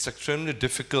pricing. It's extremely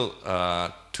difficult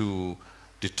to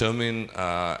determine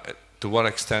to what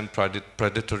extent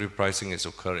predatory pricing is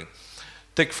occurring.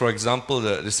 Take, for example,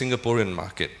 the Singaporean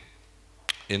market.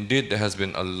 Indeed, there has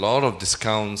been a lot of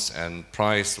discounts and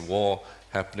price war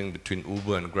happening between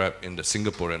Uber and Grab in the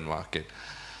Singaporean market.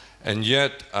 And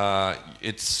yet,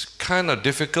 it's kind of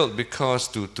difficult because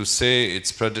to say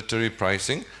it's predatory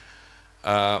pricing,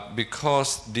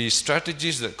 because the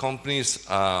strategies that companies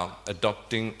are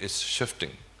adopting is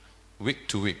shifting week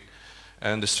to week.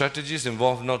 And the strategies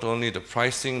involve not only the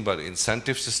pricing, but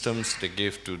incentive systems they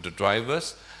give to the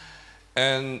drivers.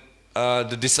 And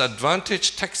the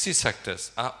disadvantaged taxi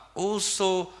sectors are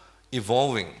also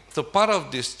evolving. So part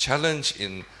of this challenge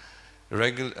in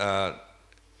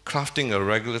crafting a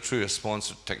regulatory response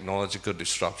to technological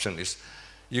disruption is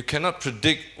you cannot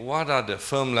predict what are the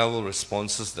firm level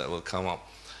responses that will come up.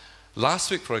 Last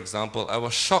week, for example, I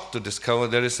was shocked to discover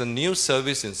there is a new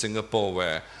service in Singapore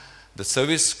where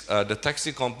the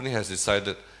taxi company has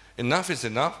decided enough is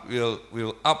enough,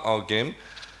 we'll up our game.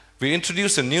 We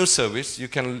introduce a new service. You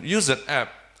can use an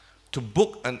app to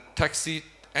book a taxi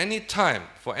anytime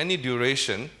for any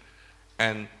duration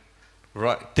and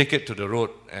take it to the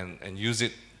road and use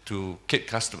it to kid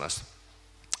customers.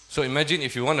 So imagine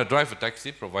if you want to drive a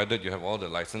taxi, provided you have all the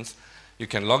license, you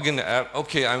can log in the app.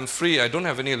 Okay, I'm free. I don't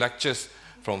have any lectures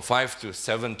from 5 to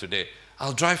 7 today.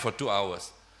 I'll drive for 2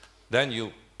 hours. Then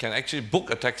you can actually book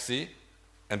a taxi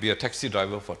and be a taxi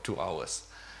driver for 2 hours.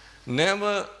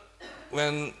 Never,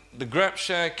 when the Grab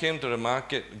share came to the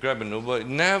market, Grab and Uber,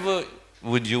 never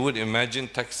would imagine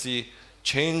taxi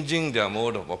changing their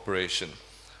mode of operation.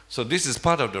 So this is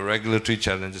part of the regulatory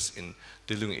challenges in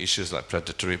dealing with issues like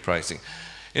predatory pricing.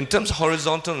 In terms of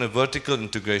horizontal and vertical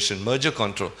integration, merger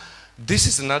control, this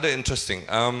is another interesting.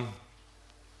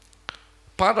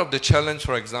 Part of the challenge,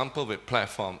 for example, with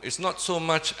platform, is not so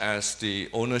much as the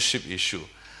ownership issue,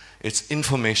 it's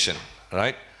information,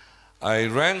 right? I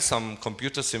ran some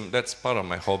computer sim, that's part of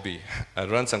my hobby. I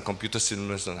ran some computer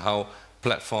simulators on how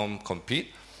platform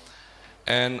compete.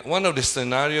 And one of the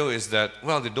scenario is that,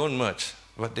 well, they don't merge,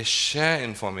 but they share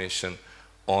information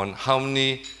on how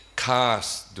many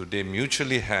cars do they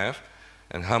mutually have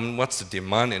and what's the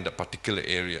demand in the particular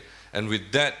area. And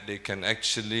with that, they can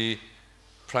actually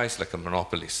price like a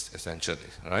monopolist, essentially,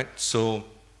 right? So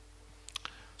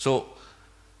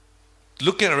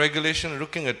looking at regulation,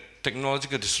 looking at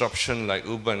technological disruption like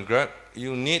Uber and Grab,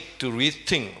 you need to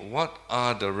rethink what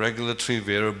are the regulatory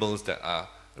variables that are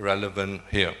relevant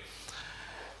here.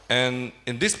 And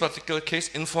in this particular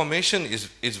case, information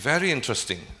is very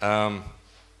interesting.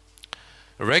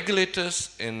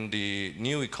 Regulators in the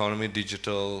new economy,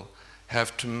 digital,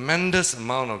 have tremendous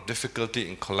amount of difficulty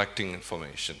in collecting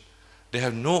information. They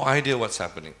have no idea what's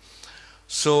happening.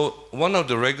 So one of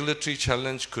the regulatory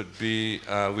challenge could be,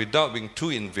 without being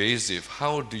too invasive,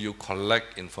 how do you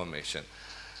collect information?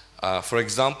 For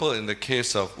example, in the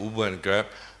case of Uber and Grab,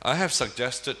 I have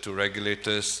suggested to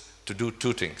regulators to do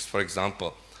two things. For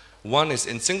example, one is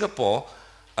in Singapore,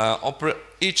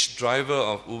 each driver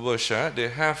of Uber share, they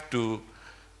have to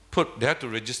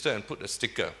register and put a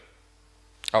sticker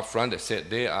up front that said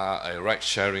they are a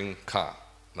ride-sharing car,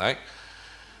 right?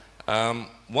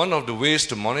 One of the ways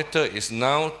to monitor is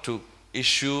now to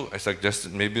issue, I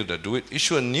suggested maybe they'll do it,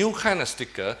 issue a new kind of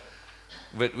sticker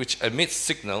which emits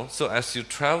signal, so as you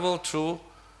travel through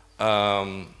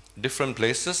different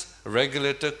places, a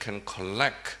regulator can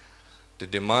collect the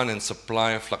demand and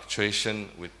supply fluctuation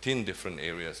within different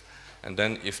areas. And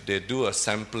then if they do a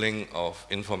sampling of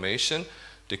information,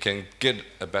 they can get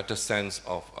a better sense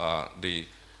of the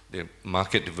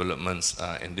market developments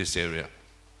in this area.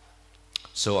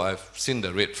 So I've seen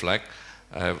the red flag.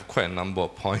 I have quite a number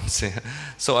of points here.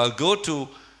 So I'll go to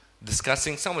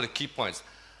discussing some of the key points.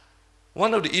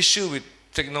 One of the issues with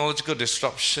technological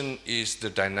disruption is the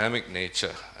dynamic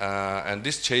nature. And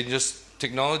this changes,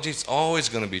 technology is always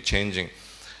going to be changing.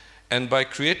 And by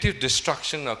creative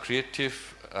destruction or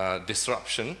creative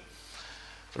disruption,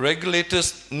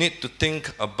 regulators need to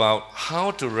think about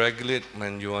how to regulate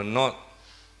when you are not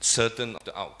certain of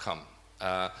the outcome.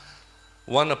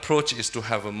 One approach is to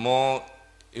have a more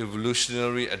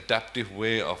evolutionary, adaptive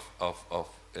way of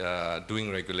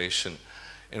doing regulation,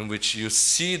 in which you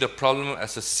see the problem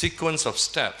as a sequence of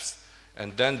steps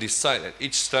and then decide at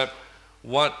each step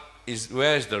where is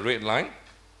the red line.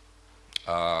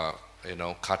 You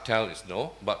know, cartel is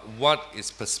no, but what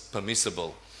is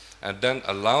permissible, and then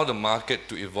allow the market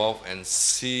to evolve and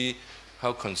see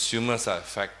how consumers are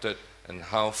affected and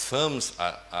how firms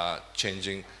are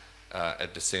changing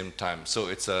at the same time. So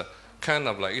it's a kind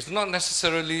of like, it's not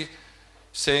necessarily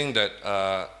saying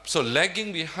that, so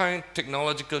lagging behind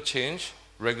technological change,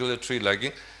 regulatory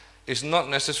lagging, is not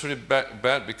necessarily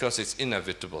bad because it's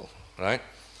inevitable, right?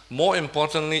 More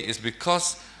importantly is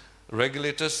because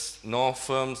regulators, nor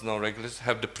firms, nor regulators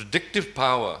have the predictive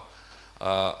power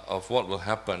of what will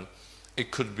happen.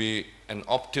 It could be an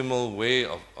optimal way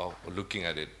of looking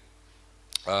at it.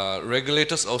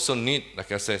 Regulators also need,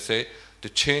 like as I say, to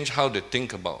change how they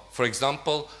think about. For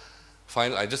example,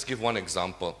 I just give one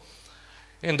example.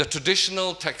 In the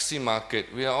traditional taxi market,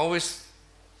 we are always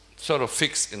sort of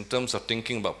fixed in terms of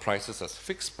thinking about prices as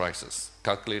fixed prices,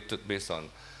 calculated based on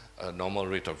a normal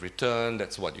rate of return,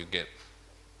 that's what you get.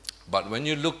 But when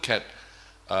you look at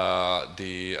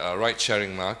the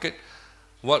ride-sharing market,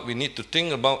 what we need to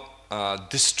think about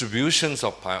distributions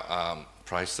of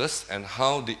prices and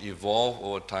how they evolve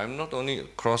over time, not only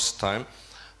across time,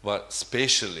 but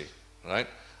spatially, right?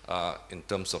 In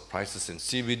terms of prices in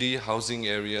CBD, housing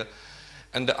area.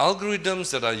 And the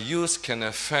algorithms that are used can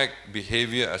affect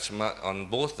behavior on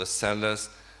both the sellers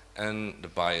and the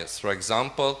buyers. For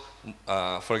example,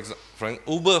 for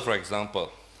Uber, for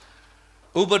example,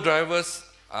 Uber drivers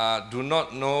do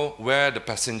not know where the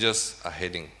passengers are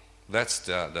heading. That's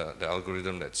the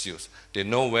algorithm that's used. They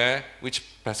know which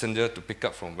passenger to pick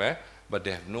up from where, but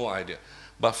they have no idea.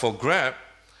 But for Grab,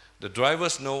 the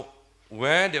drivers know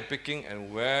where they're picking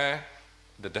and where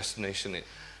the destination is.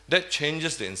 That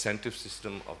changes the incentive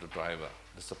system of the driver,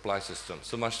 the supply system,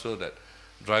 so much so that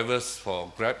drivers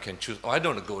for Grab can choose, oh, I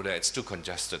don't want to go there, it's too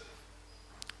congested.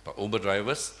 But Uber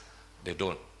drivers, they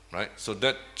don't, right? So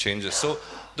that changes. So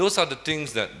those are the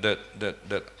things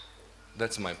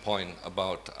that's my point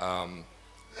about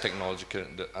technological,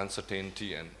 the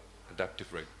uncertainty and adaptive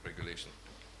regulation.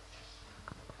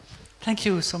 Thank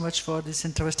you so much for this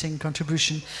interesting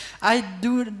contribution. I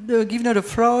do give now the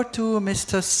floor to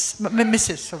Mrs.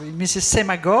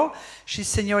 Semagor. She's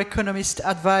Senior Economist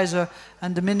Advisor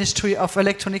at the Ministry of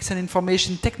Electronics and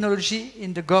Information Technology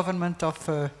in the government of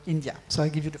India. So I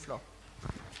give you the floor.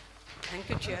 Thank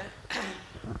you, Chair.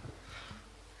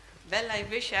 Well, I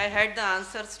wish I had the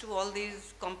answers to all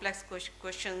these complex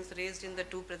questions raised in the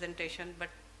two presentations, but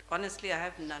honestly, I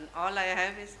have none. All I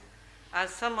have are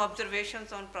some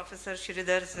observations on Professor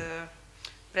Sridhar's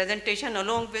presentation,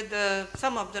 along with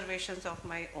some observations of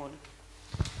my own.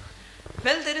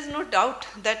 Well, there is no doubt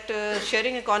that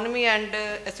sharing economy and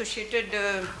associated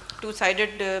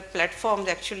two-sided platforms,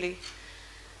 actually,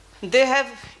 they have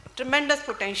tremendous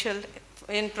potential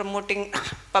in promoting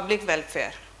public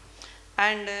welfare.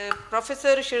 And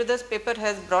Professor Sridhar's paper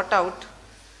has brought out,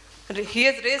 he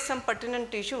has raised some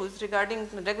pertinent issues regarding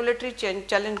regulatory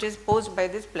challenges posed by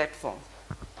this platform.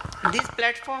 These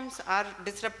platforms are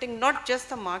disrupting not just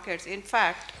the markets. In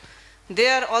fact, they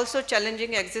are also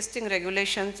challenging existing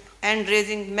regulations and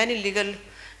raising many legal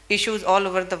issues all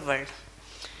over the world.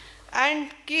 And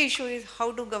key issue is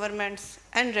how do governments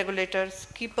and regulators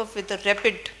keep up with the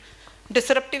rapid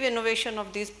disruptive innovation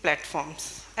of these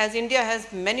platforms. As India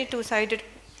has many two-sided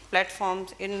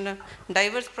platforms in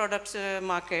diverse products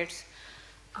markets,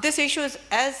 this issue is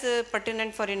as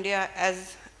pertinent for India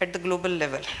as at the global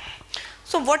level.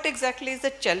 So what exactly is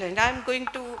the challenge? I'm going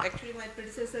to, actually my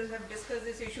predecessors have discussed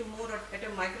this issue more at a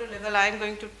micro level. I'm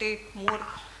going to take more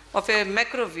of a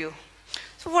macro view.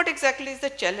 So what exactly is the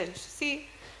challenge? See,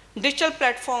 digital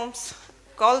platforms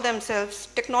call themselves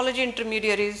technology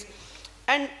intermediaries,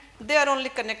 and they are only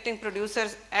connecting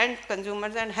producers and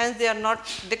consumers, and hence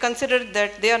they consider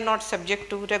that they are not subject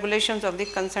to regulations of the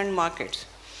concerned markets.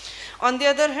 On the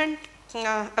other hand,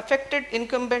 affected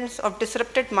incumbents of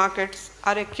disrupted markets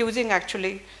are accusing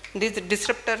actually these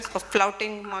disruptors of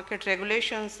flouting market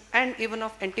regulations and even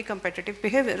of anti-competitive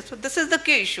behavior. So this is the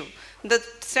key issue. The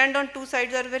stand on two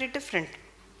sides are very different.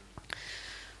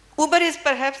 Uber is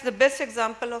perhaps the best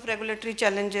example of regulatory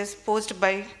challenges posed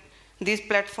by these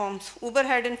platforms. Uber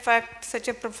had in fact such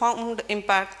a profound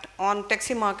impact on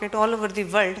taxi market all over the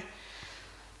world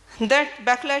that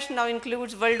backlash now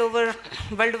includes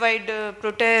worldwide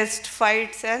protest,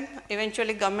 fights, and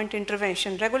eventually government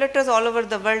intervention. Regulators all over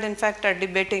the world, in fact, are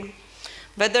debating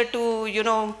whether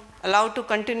to, allow to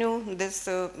continue this,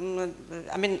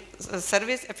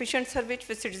 service, efficient service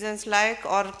which citizens like,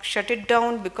 or shut it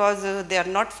down because they are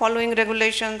not following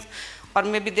regulations, or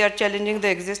maybe they are challenging the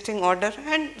existing order,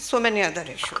 and so many other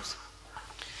issues.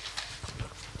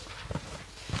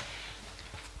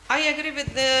 I agree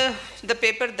with the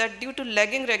paper that due to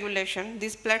lagging regulation,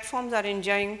 these platforms are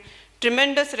enjoying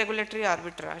tremendous regulatory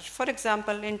arbitrage. For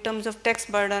example, in terms of tax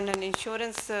burden and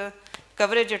insurance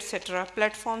coverage, etc.,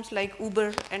 platforms like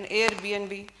Uber and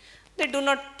Airbnb, they do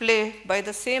not play by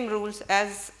the same rules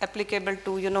as applicable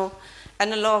to,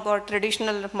 analog or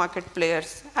traditional market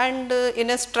players. And in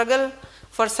a struggle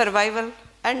for survival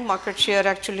and market share,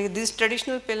 actually, these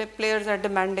traditional players are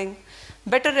demanding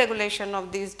better regulation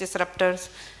of these disruptors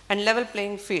and level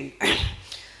playing field.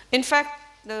 In fact,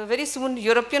 very soon,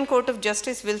 European Court of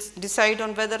Justice will decide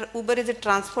on whether Uber is a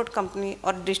transport company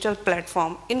or digital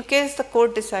platform. In case the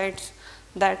court decides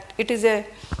that it is a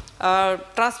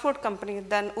transport company,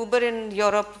 then Uber in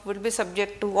Europe will be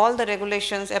subject to all the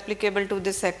regulations applicable to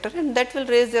this sector, and that will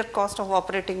raise their cost of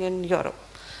operating in Europe.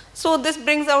 So this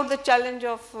brings out the challenge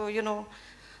of,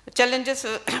 challenges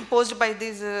posed by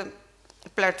these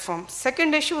platforms.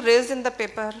 Second issue raised in the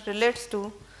paper relates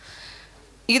to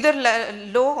either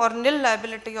low or nil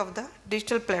liability of the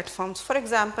digital platforms. For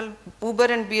example, Uber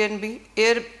and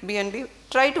Airbnb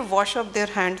try to wash up their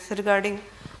hands regarding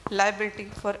liability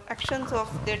for actions of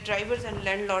their drivers and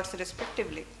landlords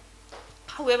respectively.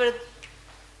 However,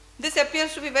 this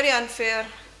appears to be very unfair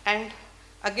and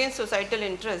against societal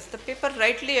interests. The paper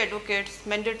rightly advocates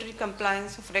mandatory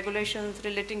compliance of regulations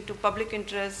relating to public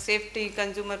interest, safety,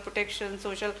 consumer protection,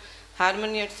 social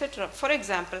harmony, etc. For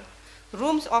example,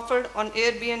 rooms offered on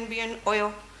Airbnb and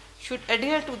OYO should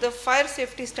adhere to the fire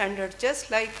safety standards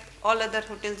just like all other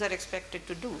hotels are expected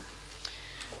to do.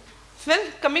 Well,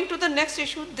 coming to the next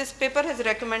issue, this paper has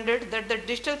recommended that the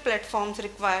digital platforms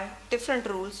require different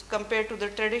rules compared to the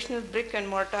traditional brick and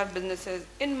mortar businesses.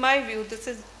 In my view, this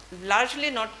is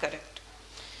largely not correct.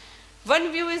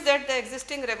 One view is that the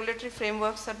existing regulatory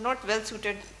frameworks are not well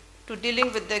suited to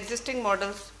dealing with the existing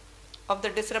models of the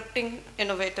disrupting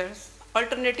innovators.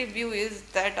 Alternative view is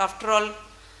that after all,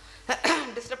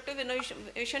 disruptive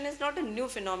innovation is not a new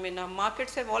phenomenon.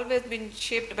 Markets have always been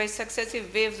shaped by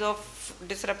successive waves of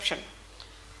disruption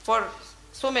for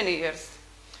so many years.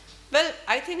 Well,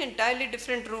 I think entirely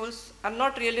different rules are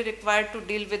not really required to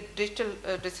deal with digital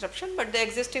disruption, but the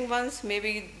existing ones,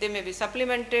 they may be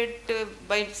supplemented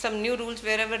by some new rules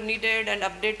wherever needed and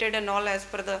updated and all as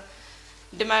per the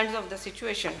demands of the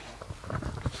situation.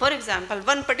 For example,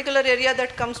 one particular area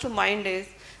that comes to mind is,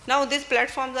 now these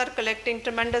platforms are collecting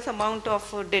tremendous amount of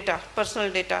data,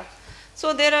 personal data.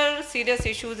 So there are serious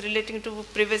issues relating to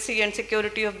privacy and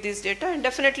security of this data, and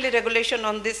definitely regulation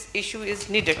on this issue is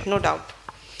needed, no doubt.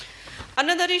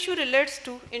 Another issue relates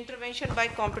to intervention by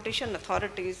competition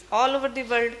authorities. All over the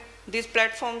world, these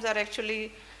platforms are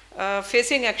actually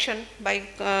facing action by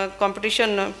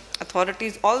competition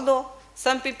authorities, although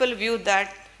some people view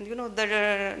that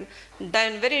the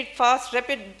very fast,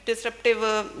 rapid, disruptive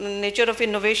nature of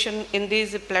innovation in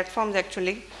these platforms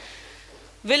actually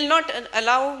will not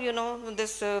allow,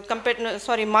 this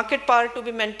market power to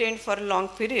be maintained for a long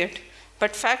period.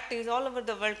 But fact is, all over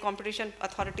the world, competition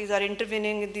authorities are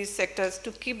intervening in these sectors to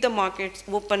keep the markets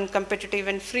open, competitive,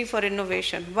 and free for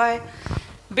innovation. Why?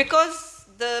 Because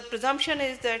the presumption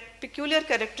is that peculiar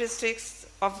characteristics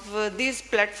of these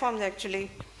platforms actually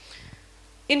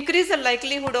increase the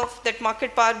likelihood of that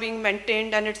market power being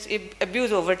maintained and its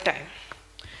abuse over time.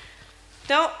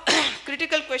 Now,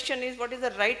 critical question is, what is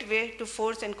the right way to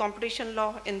force in competition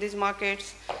law in these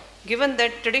markets, given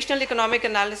that traditional economic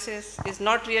analysis is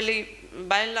not really,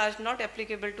 by and large, not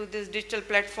applicable to this digital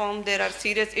platform. There are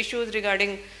serious issues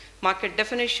regarding market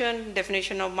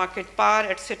definition of market power,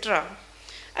 etc.,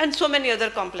 and so many other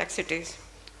complexities.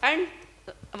 And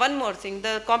one more thing,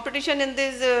 the competition in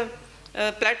these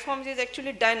platforms is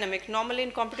actually dynamic. Normally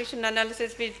in competition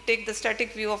analysis, we take the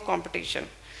static view of competition.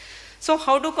 So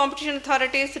how do competition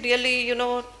authorities really,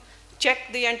 check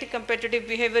the anti-competitive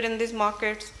behavior in these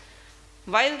markets?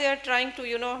 while they are trying to,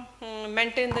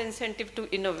 maintain the incentive to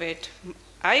innovate.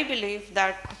 I believe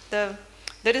that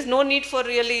there is no need for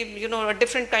really, a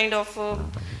different kind of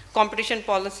competition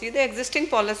policy. The existing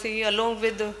policy, along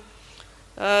with,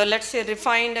 let's say,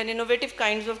 refined and innovative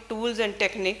kinds of tools and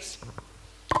techniques,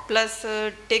 plus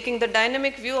taking the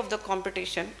dynamic view of the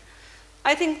competition,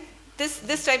 I think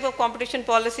this type of competition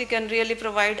policy can really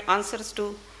provide answers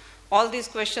to all these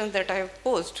questions that I have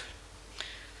posed.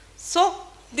 So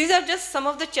these are just some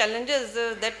of the challenges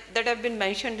that have been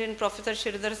mentioned in Professor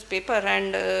Sridhar's paper,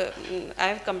 and I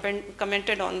have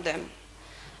commented on them.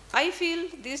 I feel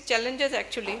these challenges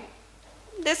actually,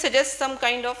 they suggest some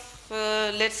kind of,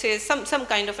 let's say, some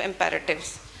kind of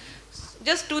imperatives.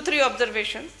 Just 2-3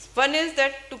 observations. One is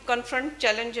that to confront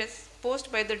challenges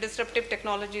posed by the disruptive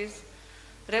technologies,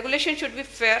 regulation should be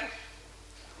fair,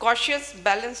 cautious,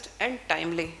 balanced, and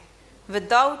timely,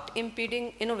 without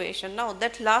impeding innovation. Now,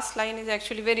 that last line is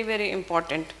actually very, very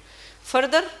important.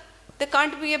 Further, there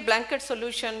can't be a blanket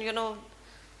solution,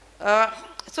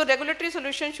 so regulatory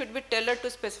solution should be tailored to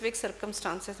specific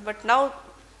circumstances. But now,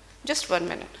 just 1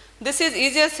 minute. This is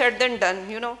easier said than done,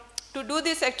 To do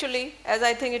this actually, as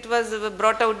I think it was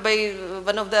brought out by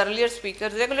one of the earlier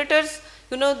speakers, regulators,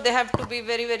 they have to be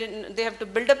they have to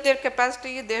build up their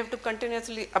capacity, they have to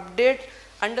continuously update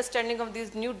understanding of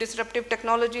these new disruptive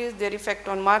technologies, their effect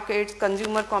on markets,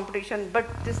 consumer competition, but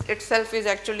this itself is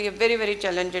actually a very, very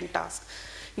challenging task.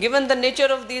 Given the nature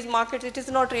of these markets, it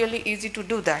is not really easy to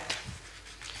do that.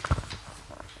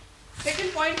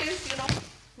 Second point is,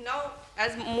 now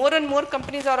as more and more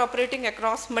companies are operating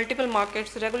across multiple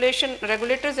markets,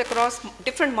 regulators across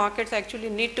different markets actually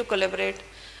need to collaborate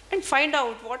and find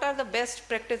out what are the best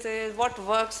practices, what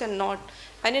works and not.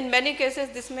 And in many cases,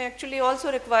 this may actually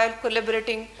also require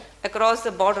collaborating across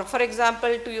the border. For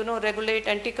example, to regulate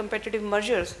anti-competitive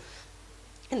measures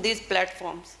in these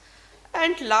platforms.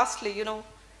 And lastly,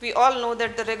 we all know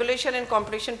that the regulation and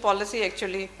competition policy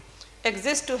actually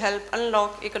exists to help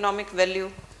unlock economic value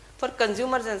for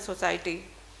consumers and society.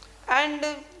 And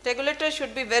regulators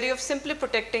should be wary of simply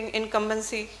protecting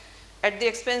incumbency at the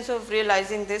expense of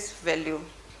realizing this value.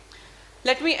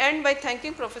 Let me end by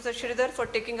thanking Professor Sridhar for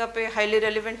taking up a highly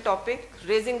relevant topic,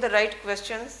 raising the right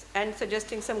questions, and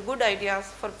suggesting some good ideas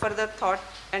for further thought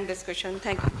and discussion.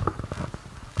 Thank you.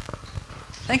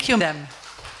 Thank you, madam.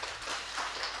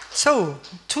 So,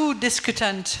 two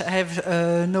discutants have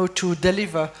now to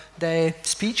deliver their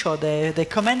speech or their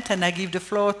comment, and I give the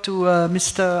floor to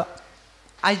Mr.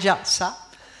 Ajasa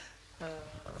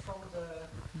from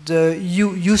the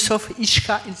Yusuf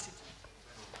Ishka Institute.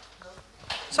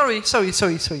 Sorry.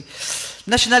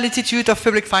 National Institute of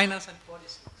Public Finance and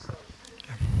Policy.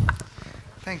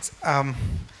 Thanks.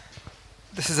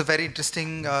 This is a very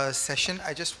interesting session.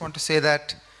 I just want to say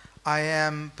that I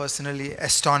am personally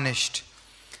astonished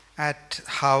at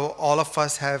how all of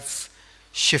us have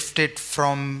shifted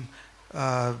from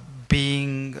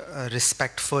being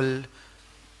respectful,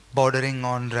 bordering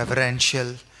on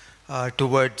reverential,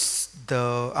 towards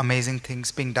the amazing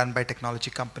things being done by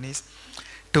technology companies,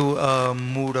 to a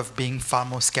mood of being far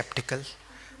more skeptical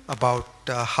about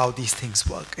how these things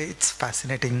work. It's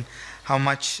fascinating how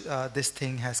much this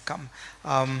thing has come.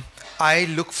 I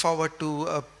look forward to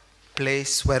a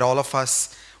place where all of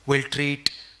us will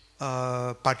treat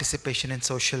participation in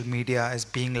social media as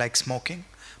being like smoking,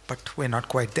 but we're not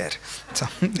quite there. So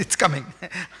it's coming.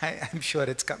 I'm sure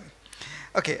it's coming.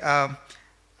 Okay,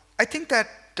 I think that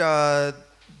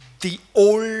the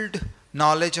old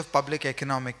knowledge of public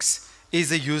economics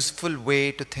is a useful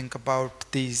way to think about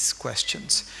these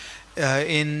questions.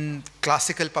 In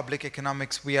classical public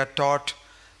economics, we are taught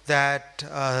that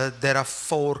there are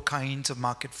 4 kinds of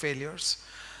market failures.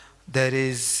 There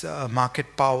is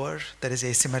market power, there is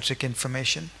asymmetric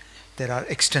information, there are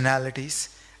externalities,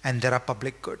 and there are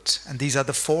public goods. And these are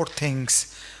the 4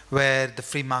 things where the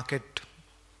free market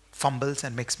fumbles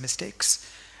and makes mistakes.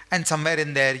 And somewhere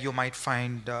in there, you might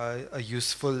find a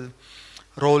useful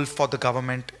role for the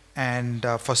government and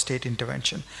for state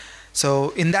intervention. So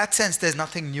in that sense, there's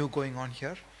nothing new going on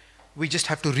here. We just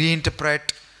have to reinterpret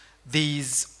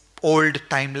these old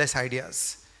timeless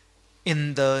ideas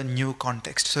in the new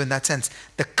context. So in that sense,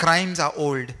 the crimes are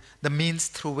old, the means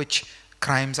through which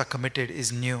crimes are committed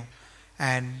is new.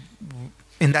 And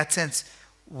in that sense,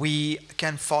 we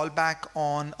can fall back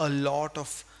on a lot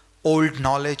of old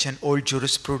knowledge and old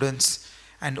jurisprudence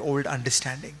and old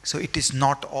understanding. So it is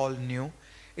not all new.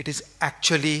 It is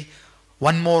actually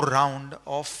one more round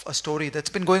of a story that's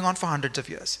been going on for hundreds of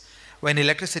years. When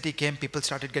electricity came, people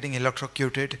started getting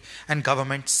electrocuted and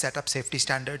governments set up safety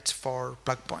standards for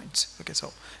plug points. Okay,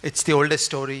 so it's the oldest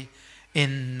story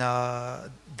in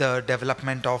the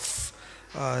development of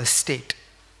state.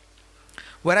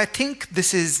 Where I think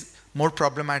this is more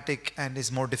problematic and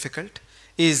is more difficult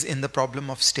is in the problem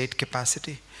of state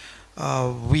capacity.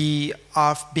 We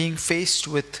are being faced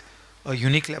with a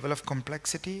unique level of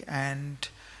complexity, and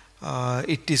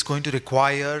it is going to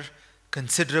require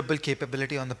considerable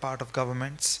capability on the part of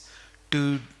governments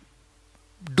to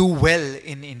do well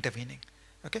in intervening.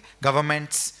 Okay?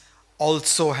 Governments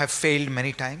also have failed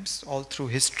many times all through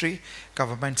history.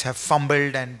 Governments have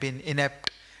fumbled and been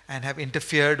inept and have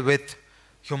interfered with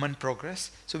human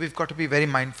progress. So we've got to be very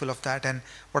mindful of that. And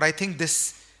what I think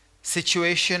this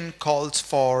situation calls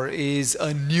for is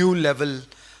a new level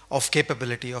of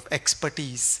capability, of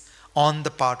expertise on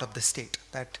the part of the state.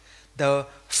 That the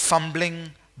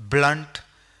fumbling, blunt,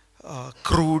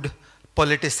 crude,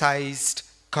 politicized,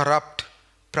 corrupt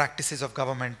practices of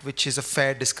government, which is a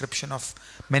fair description of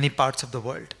many parts of the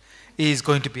world, is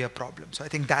going to be a problem. So I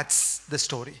think that's the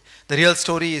story. The real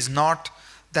story is not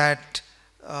that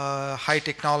high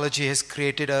technology has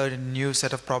created a new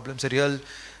set of problems. The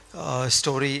real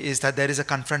story is that there is a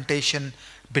confrontation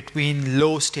between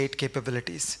low state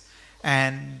capabilities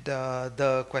and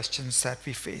the questions that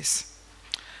we face.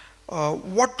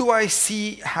 What do I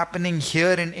see happening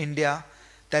here in India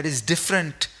that is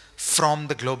different from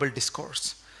the global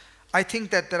discourse? I think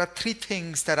that there are three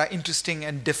things that are interesting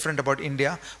and different about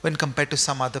India when compared to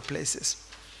some other places.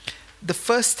 The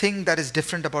first thing that is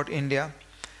different about India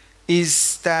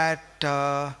is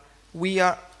that we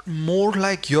are more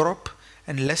like Europe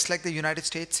and less like the United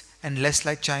States and less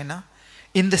like China,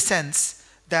 in the sense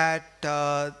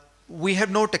that we have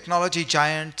no technology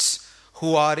giants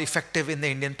who are effective in the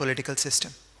Indian political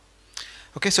system.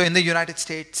 Okay, so in the United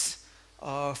States,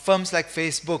 firms like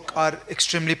Facebook are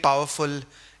extremely powerful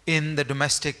in the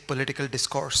domestic political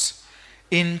discourse.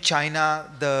 In China,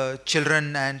 the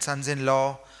children and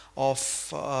sons-in-law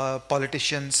of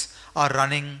politicians are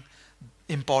running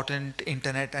important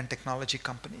internet and technology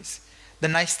companies. The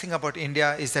nice thing about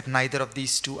India is that neither of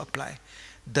these two apply.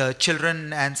 The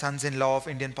children and sons-in-law of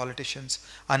Indian politicians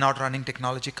are not running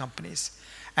technology companies.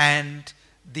 And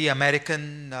the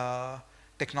American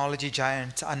technology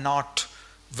giants are not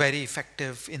very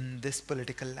effective in this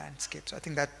political landscape. So I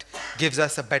think that gives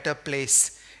us a better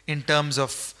place in terms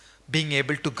of being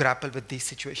able to grapple with these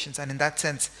situations. And in that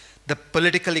sense, the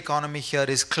political economy here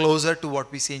is closer to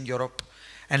what we see in Europe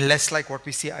and less like what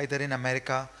we see either in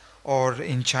America or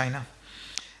in China.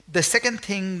 The second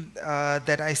thing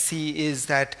that I see is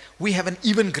that we have an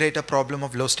even greater problem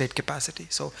of low state capacity.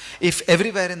 So if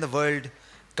everywhere in the world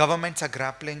governments are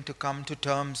grappling to come to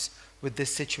terms with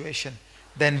this situation,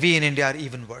 then we in India are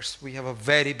even worse. We have a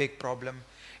very big problem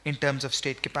in terms of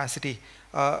state capacity.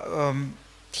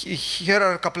 Here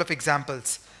are a couple of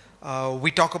examples.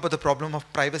 We talk about the problem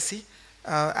of privacy.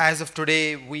 As of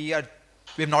today,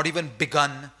 we've not even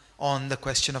begun on the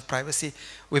question of privacy.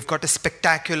 We've got a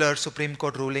spectacular Supreme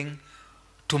Court ruling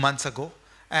 2 months ago,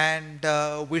 and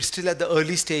we're still at the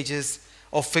early stages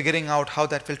of figuring out how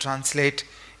that will translate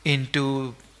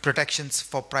into protections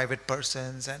for private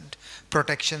persons and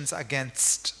protections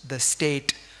against the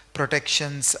state,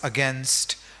 protections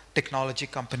against technology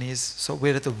companies. So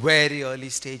we're at the very early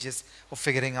stages of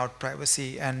figuring out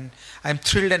privacy, and I'm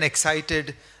thrilled and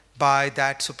excited by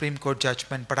that Supreme Court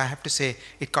judgment, but I have to say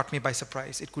it caught me by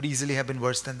surprise. It could easily have been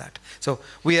worse than that. So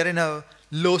we are in a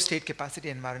low state capacity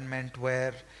environment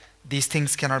where these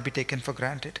things cannot be taken for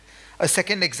granted. A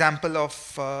second example of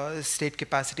state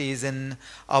capacity is in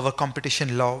our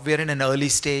competition law. We are in an early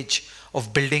stage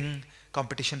of building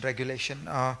competition regulation.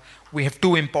 We have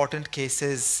two important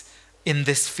cases in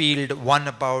this field, one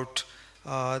about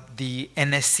the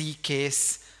NSE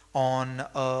case on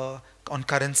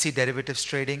currency derivatives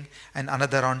trading, and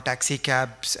another on taxi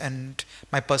cabs. And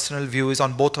my personal view is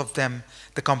on both of them,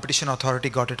 the competition authority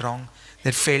got it wrong.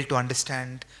 They failed to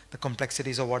understand the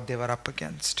complexities of what they were up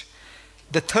against.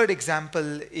 The third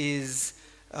example is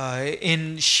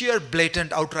in sheer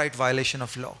blatant outright violation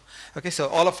of law. Okay, so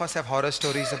all of us have horror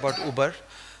stories about Uber,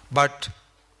 but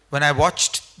when I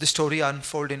watched the story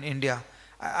unfold in India,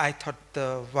 I thought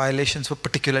the violations were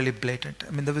particularly blatant.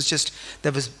 I mean, there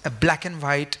was a black and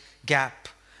white gap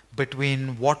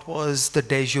between what was the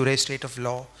de jure state of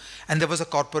law, and there was a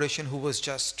corporation who was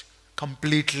just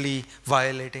completely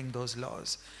violating those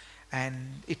laws.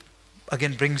 And it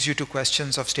again brings you to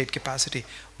questions of state capacity.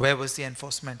 Where was the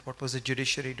enforcement? What was the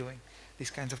judiciary doing?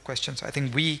 These kinds of questions. I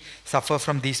think we suffer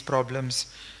from these problems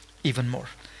even more.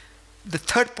 The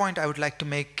third point I would like to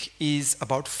make is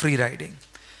about free riding.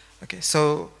 Okay,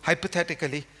 so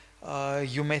hypothetically,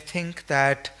 you may think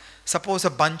that suppose a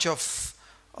bunch of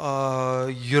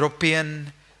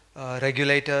European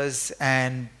regulators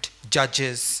and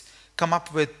judges come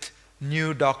up with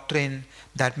new doctrine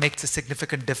that makes a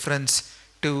significant difference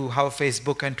to how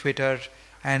Facebook and Twitter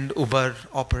and Uber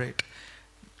operate?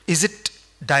 Is it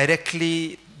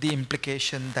directly the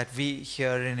implication that we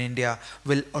here in India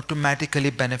will automatically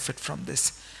benefit from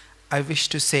this? I wish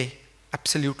to say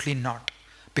absolutely not,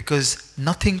 because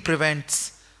nothing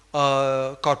prevents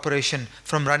a corporation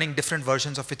from running different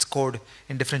versions of its code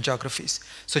in different geographies.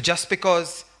 So just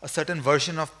because a certain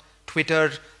version of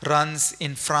Twitter runs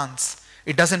in France,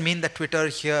 it doesn't mean that Twitter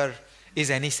here is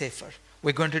any safer.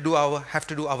 We're going to have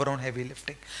to do our own heavy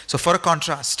lifting. So for a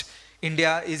contrast,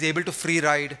 India is able to free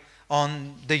ride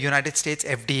on the United States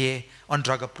FDA on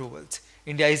drug approvals.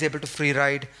 India is able to free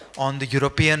ride on the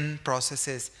European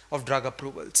processes of drug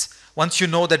approvals. Once you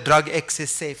know that drug X is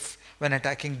safe when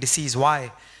attacking disease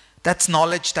Y, that's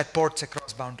knowledge that ports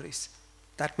across boundaries.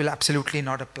 That will absolutely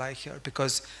not apply here,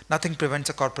 because nothing prevents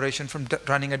a corporation from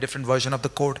running a different version of the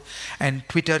code. And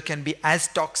Twitter can be as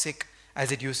toxic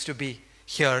as it used to be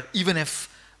here, even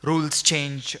if rules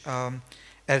change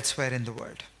elsewhere in the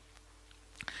world.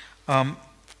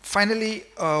 Finally,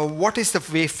 what is the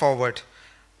way forward?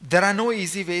 There are no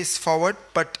easy ways forward,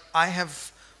 but I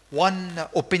have one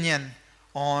opinion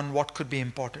on what could be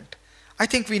important. I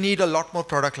think we need a lot more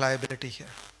product liability here.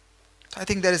 I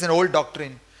think there is an old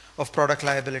doctrine of product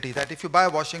liability that if you buy a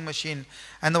washing machine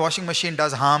and the washing machine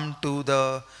does harm to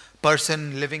the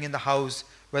person living in the house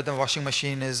where the washing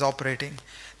machine is operating,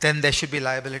 then there should be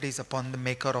liabilities upon the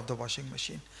maker of the washing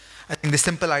machine. I think this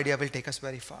simple idea will take us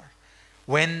very far.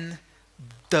 When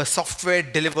the software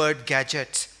delivered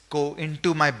gadgets go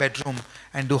into my bedroom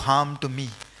and do harm to me,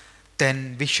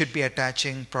 then we should be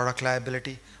attaching product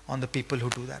liability on the people who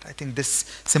do that. I think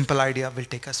this simple idea will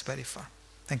take us very far.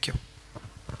 Thank you.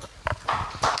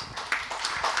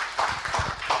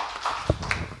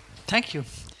 Thank you.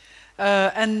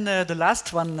 And the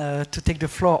last one to take the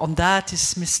floor on that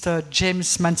is Mr.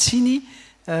 James Mancini,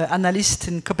 analyst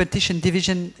in competition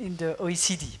division in the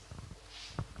OECD.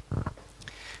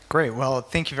 Great. Well,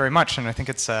 thank you very much. And I think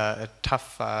it's a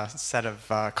tough set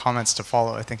of comments to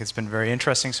follow. I think it's been very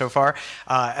interesting so far.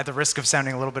 At the risk of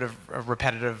sounding a little bit of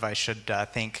repetitive, I should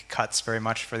thank CUTS very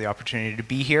much for the opportunity to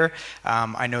be here.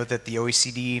 I know that the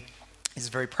OECD is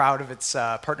very proud of its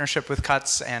partnership with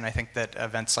CUTS, and I think that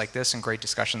events like this and great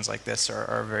discussions like this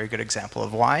are a very good example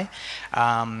of why.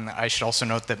 I should also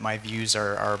note that my views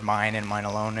are mine and mine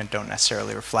alone and don't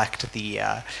necessarily reflect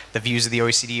the views of the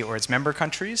OECD or its member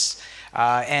countries.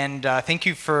 And thank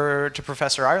you to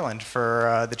Professor Ireland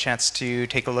for the chance to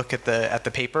take a look at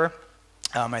the paper.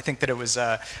 I think that it was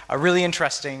a really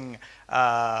interesting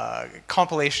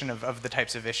compilation of the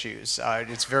types of issues.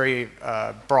 It's very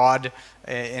broad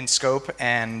in scope,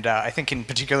 and I think in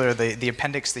particular the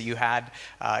appendix that you had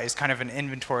is kind of an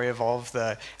inventory of all of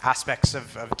the aspects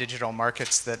of digital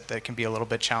markets that can be a little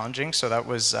bit challenging. So that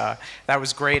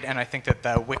was great, and I think that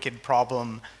the wicked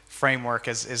problem framework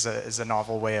is a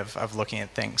novel way of looking at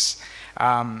things.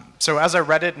 So as I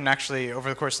read it, and actually over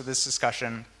the course of this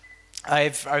discussion,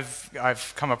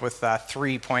 I've come up with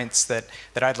 3 points that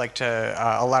I'd like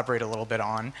to elaborate a little bit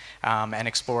on and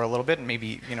explore a little bit, and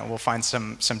maybe we'll find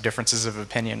some differences of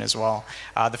opinion as well.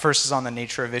 The first is on the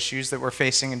nature of issues that we're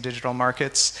facing in digital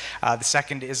markets. The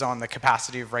second is on the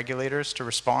capacity of regulators to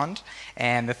respond,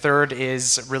 and the third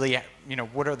is really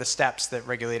what are the steps that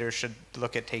regulators should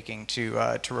look at taking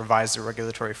to revise their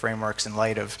regulatory frameworks in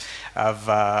light of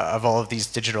all of these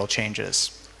digital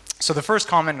changes. So the first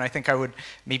comment, and I think I would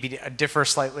maybe differ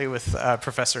slightly with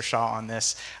Professor Shah on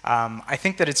this, I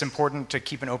think that it's important to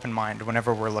keep an open mind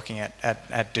whenever we're looking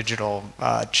at digital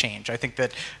change. I think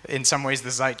that in some ways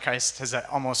the zeitgeist has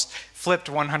almost flipped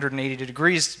 180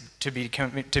 degrees to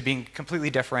being completely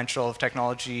deferential of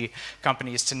technology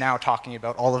companies to now talking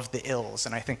about all of the ills.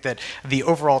 And I think that the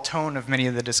overall tone of many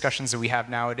of the discussions that we have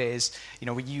nowadays,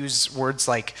 we use words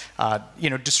like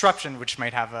disruption, which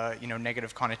might have a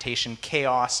negative connotation,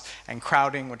 chaos, and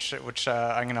crowding, which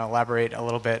I'm going to elaborate a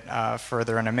little bit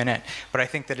further in a minute. But I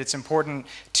think that it's important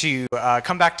to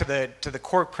come back to the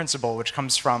core principle, which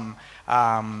comes from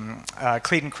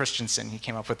Clayton Christensen. He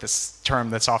came up with this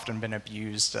term that's often been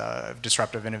abused,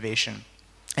 disruptive innovation.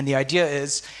 And the idea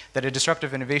is that a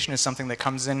disruptive innovation is something that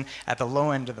comes in at the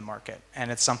low end of the market,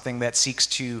 and it's something that seeks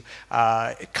to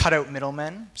cut out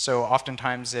middlemen. So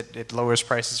oftentimes it lowers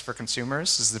prices for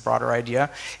consumers, is the broader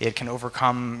idea. It can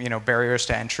overcome barriers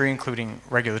to entry, including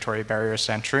regulatory barriers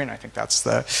to entry, and I think that's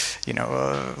a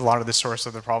lot of the source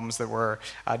of the problems that we're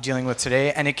dealing with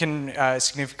today. And it can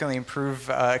significantly improve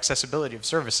accessibility of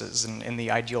services in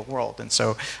the ideal world. And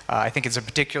so I think it's a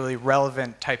particularly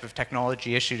relevant type of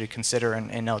technology issue to consider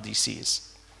in LDCs.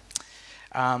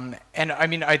 And I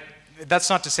mean, that's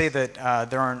not to say that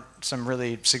there aren't some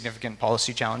really significant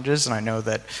policy challenges, and I know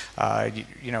that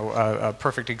a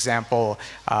perfect example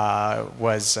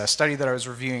was a study that I was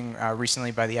reviewing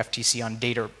recently by the FTC on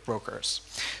data brokers.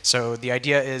 So the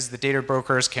idea is the data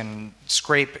brokers can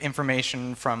scrape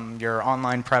information from your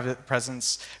online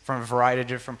presence from a variety of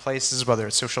different places, whether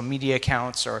it's social media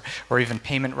accounts or even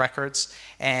payment records.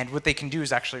 And what they can do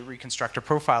is actually reconstruct a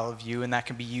profile of you, and that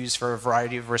can be used for a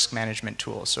variety of risk management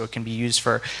tools. So it can be used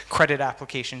for credit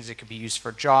applications, it could be used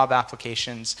for job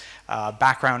applications,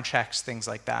 background checks, things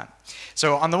like that.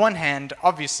 So on the one hand,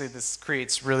 obviously this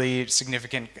creates really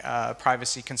significant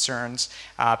privacy concerns,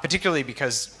 particularly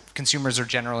because consumers are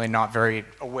generally not very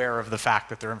aware of the fact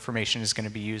that their information is going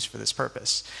to be used for this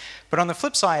purpose. But on the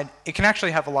flip side, it can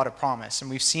actually have a lot of promise,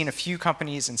 and we've seen a few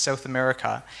companies in South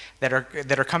America that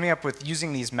are coming up with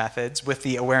using these methods with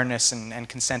the awareness and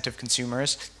consent of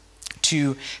consumers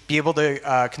to be able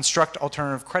to construct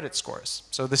alternative credit scores.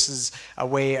 So this is a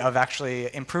way of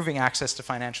actually improving access to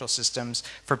financial systems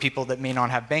for people that may not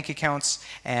have bank accounts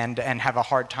and have a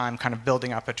hard time kind of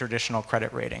building up a traditional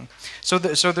credit rating. So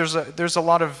there's a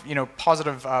lot of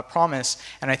positive promise,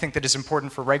 and I think that it's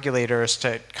important for regulators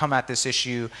to come at this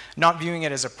issue not viewing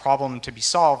it as a problem to be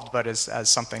solved, but as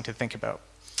something to think about.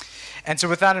 And so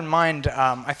with that in mind,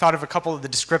 I thought of a couple of the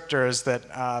descriptors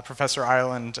that Professor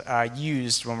Ireland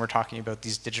used when we're talking about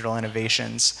these digital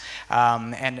innovations.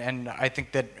 And I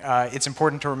think that it's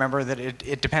important to remember that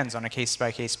it depends on a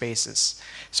case-by-case basis.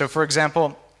 So for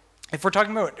example, if we're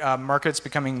talking about markets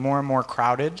becoming more and more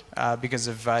crowded because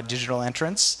of digital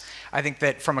entrants, I think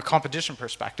that from a competition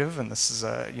perspective, and this is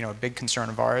a big concern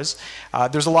of ours,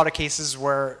 there's a lot of cases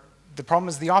where the problem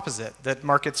is the opposite, that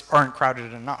markets aren't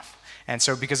crowded enough. And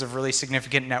so because of really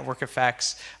significant network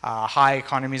effects, high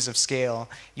economies of scale,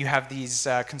 you have these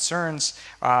concerns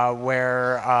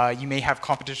where you may have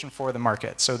competition for the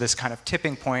market. So this kind of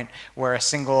tipping point where a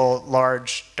single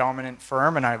large dominant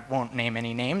firm, and I won't name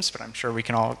any names, but I'm sure we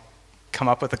can all come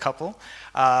up with a couple,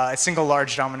 a single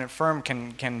large dominant firm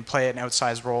can play an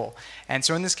outsized role. And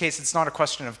so in this case, it's not a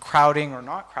question of crowding or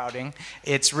not crowding,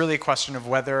 it's really a question of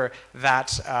whether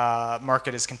that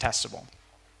market is contestable,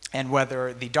 and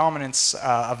whether the dominance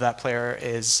of that player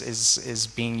is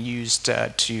being used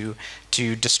to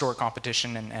distort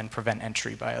competition and prevent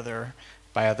entry by other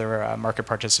market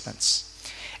participants.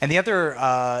 And the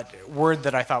other word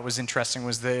that I thought was interesting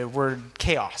was the word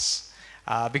chaos.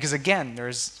 Because again,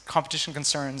 there's competition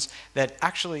concerns that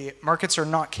actually markets are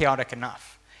not chaotic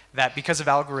enough. That because of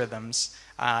algorithms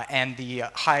and the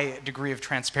high degree of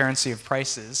transparency of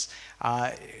prices,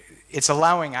 it's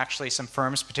allowing actually some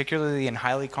firms, particularly in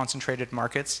highly concentrated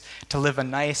markets, to live a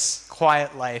nice,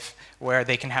 quiet life where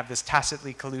they can have this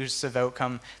tacitly collusive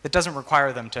outcome that doesn't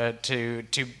require them to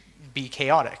be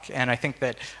chaotic. And I think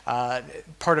that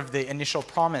part of the initial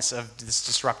promise of this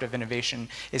disruptive innovation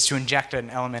is to inject an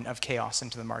element of chaos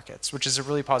into the markets, which is a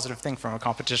really positive thing from a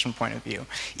competition point of view,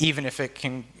 even if it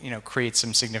can create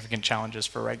some significant challenges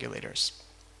for regulators.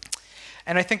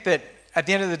 And I think that at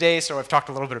the end of the day, so I've talked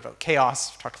a little bit about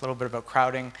chaos, I've talked a little bit about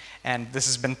crowding, and this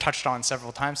has been touched on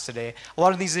several times today. A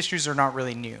lot of these issues are not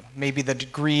really new. Maybe the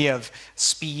degree of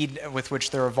speed with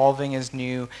which they're evolving is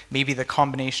new. Maybe the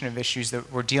combination of issues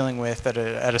that we're dealing with at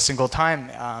a single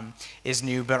time is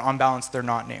new, but on balance, they're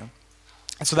not new.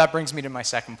 And so that brings me to my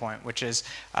second point, which is,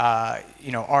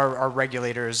 are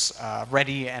regulators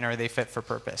ready and are they fit for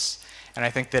purpose? And I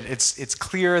think that it's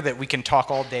clear that we can talk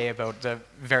all day about the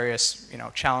various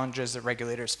challenges that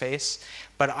regulators face,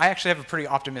 but I actually have a pretty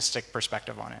optimistic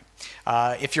perspective on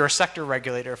it. If you're a sector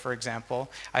regulator, for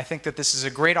example, I think that this is a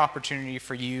great opportunity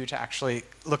for you to actually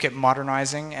look at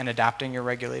modernizing and adapting your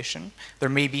regulation. There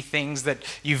may be things that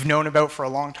you've known about for a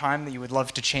long time that you would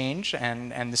love to change,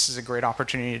 and this is a great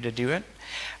opportunity to do it.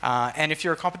 And if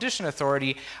you're a competition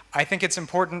authority, I think it's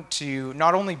important to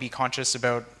not only be conscious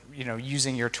about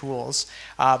using your tools,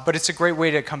 but it's a great way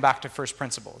to come back to first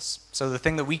principles. So the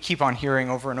thing that we keep on hearing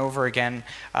over and over again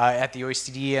at the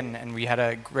OECD, and we had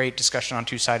a great discussion on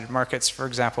two-sided markets, for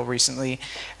example, recently,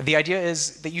 the idea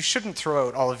is that you shouldn't throw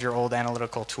out all of your old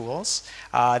analytical tools,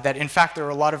 that in fact there are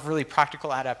a lot of really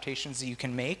practical adaptations that you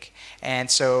can make,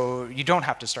 and so you don't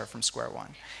have to start from square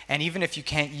one. And even if you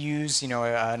can't use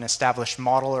an established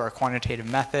model or a quantitative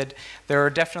method, there are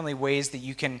definitely ways that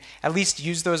you can at least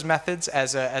use those methods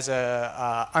as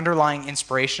a underlying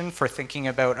inspiration for thinking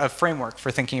about a framework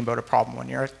for thinking about a problem when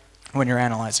you're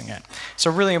analyzing it. So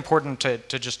really important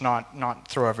to just not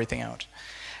throw everything out.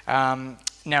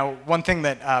 Now, one thing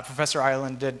that Professor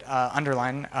Ireland did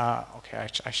underline, okay,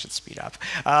 I should speed up.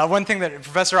 One thing that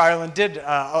Professor Ireland did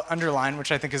underline,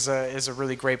 which I think is a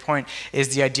really great point,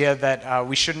 is the idea that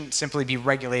we shouldn't simply be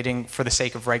regulating for the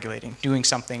sake of regulating, doing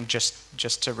something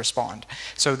just to respond.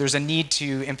 So there's a need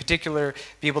to, in particular,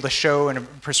 be able to show in a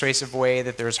persuasive way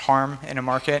that there's harm in a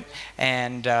market,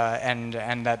 and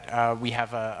that we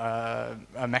have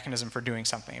a mechanism for doing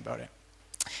something about it.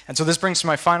 And so this brings to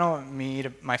my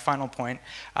final point,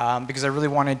 because I really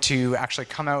wanted to actually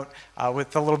come out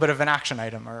with a little bit of an action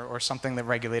item or something that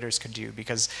regulators could do,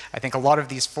 because I think a lot of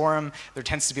these forum, there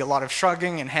tends to be a lot of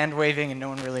shrugging and hand waving and no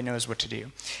one really knows what to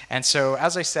do. And so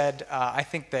as I said, I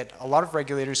think that a lot of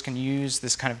regulators can use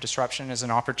this kind of disruption as an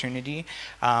opportunity.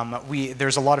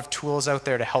 There's a lot of tools out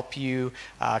there to help you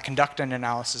conduct an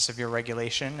analysis of your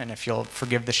regulation, and if you'll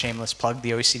forgive the shameless plug,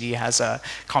 the OECD has a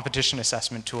competition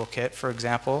assessment toolkit, for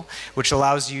example, which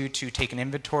allows you to take an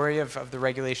inventory of the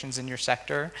regulations in your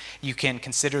sector. You can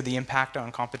consider the impact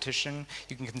on competition.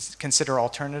 You can consider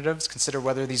alternatives, consider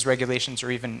whether these regulations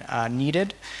are even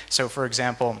needed. So for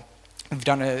example, we've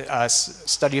done a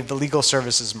study of the legal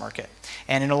services market.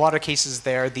 And in a lot of cases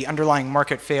there, the underlying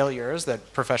market failures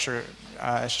that Professor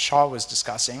Shaw was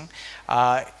discussing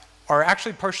are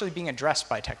actually partially being addressed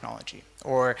by technology,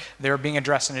 or they're being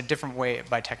addressed in a different way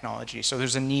by technology. So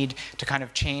there's a need to kind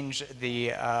of change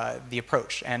the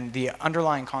approach. And the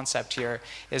underlying concept here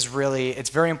is really,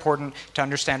 it's very important to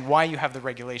understand why you have the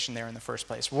regulation there in the first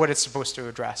place, what it's supposed to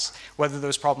address, whether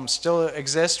those problems still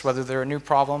exist, whether there are new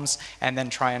problems, and then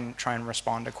try and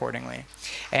respond accordingly.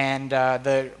 And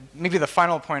maybe the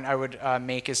final point I would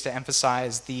make is to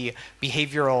emphasize the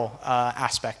behavioral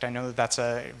aspect. I know that that's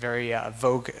a very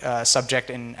vogue subject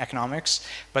in economics,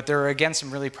 but there are, again, some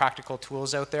really practical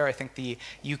tools out there. I think the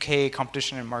UK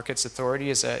Competition and Markets Authority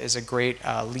is a great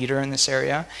leader in this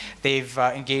area. They've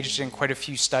engaged in quite a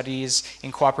few studies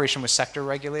in cooperation with sector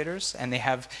regulators, and they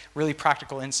have really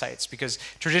practical insights, because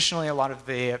traditionally a lot of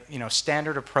the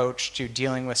standard approach to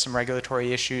dealing with some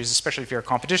regulatory issues, especially if you're a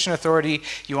competition authority,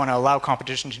 you want to allow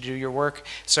competition to do your work.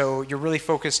 So you're really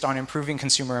focused on improving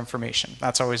consumer information.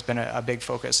 That's always been a big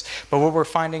focus. But what we're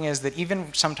finding is that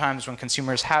even sometimes when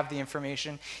consumers have the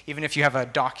information, even if you have a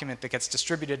document that gets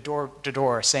distributed door to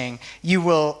door saying you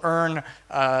will earn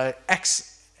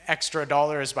X extra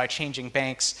dollars by changing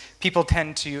banks, people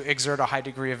tend to exert a high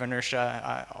degree of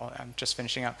inertia. I'm just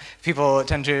finishing up. People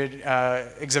tend to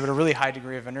exhibit a really high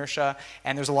degree of inertia,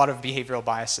 and there's a lot of behavioral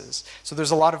biases. So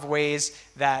there's a lot of ways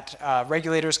that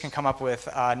regulators can come up with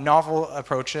novel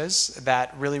approaches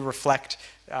that really reflect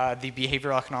the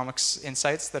behavioral economics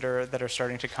insights that are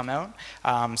starting to come out.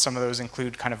 Some of those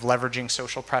include kind of leveraging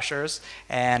social pressures,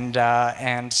 and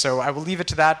so I will leave it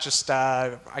to that. Just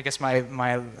I guess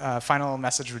my final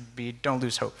message would be: don't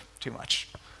lose hope too much.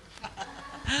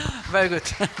 Very good.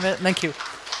 Thank you.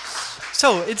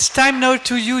 So it's time now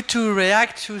to you to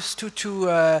react, to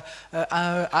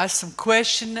ask some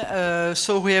question.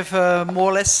 So we have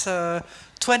more or less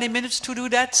 20 minutes to do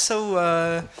that.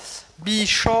 So. Be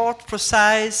short,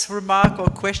 precise, remark or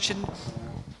question.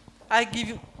 I give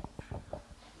you.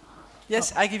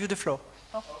 Yes, I give you the floor.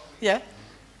 Oh. Yeah.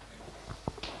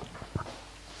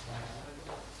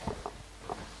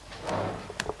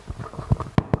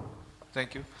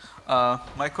 Thank you.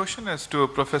 My question is to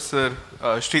Professor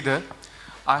Sridhar.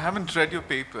 I haven't read your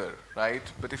paper, right?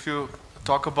 But if you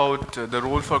talk about the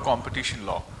role for competition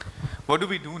law, what do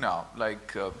we do now?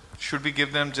 Like, should we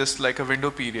give them just like a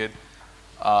window period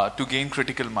to gain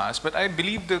critical mass? But I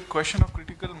believe the question of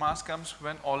critical mass comes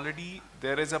when already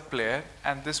there is a player,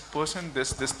 and this person,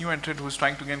 this new entrant who's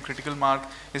trying to gain critical mass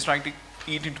is trying to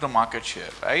eat into the market share,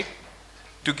 right?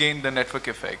 To gain the network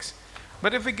effects.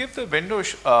 But if we give the window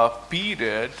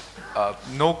period,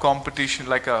 no competition,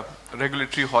 like a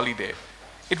regulatory holiday,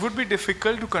 it would be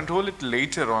difficult to control it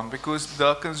later on, because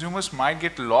the consumers might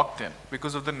get locked in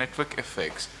because of the network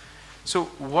effects. So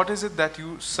what is it that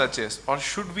you suggest? Or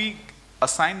should we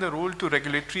assign the role to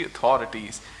regulatory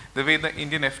authorities the way the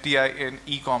Indian FDI in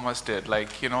e-commerce did? Like,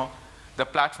 the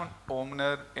platform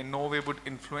owner in no way would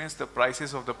influence the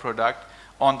prices of the product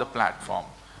on the platform.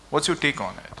 What's your take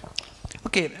on it?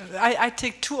 Okay, I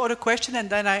take two other questions, and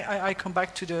then I come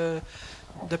back to the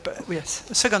yes,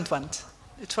 the second one.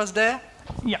 It was there?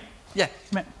 Yeah. Yeah.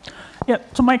 Yeah,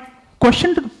 so my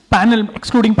question to the panel,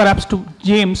 excluding perhaps to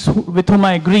James, with whom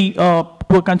I agree to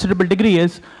a considerable degree,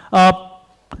 is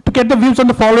to get the views on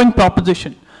the following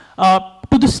proposition.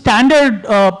 To the standard,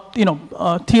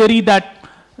 theory that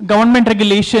government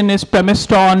regulation is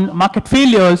premised on market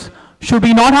failures, should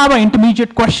we not have an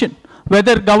intermediate question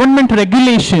whether government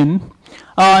regulation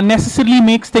necessarily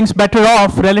makes things better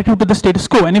off relative to the status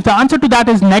quo. And if the answer to that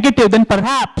is negative, then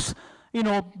perhaps, being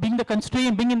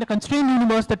in the constrained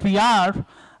universe that we are,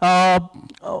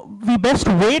 we best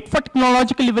wait for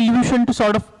technological evolution to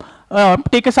sort of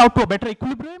take us out to a better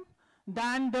equilibrium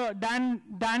than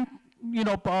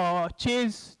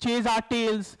chase our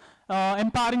tails,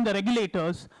 empowering the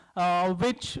regulators,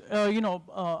 which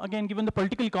again, given the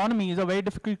political economy, is a very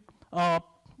difficult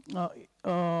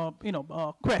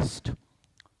quest.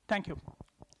 Thank you.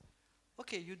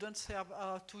 Okay, you don't say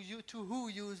to who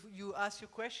you ask your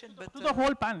question, but to the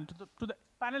whole panel, to the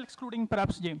panel excluding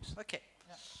perhaps James. Okay.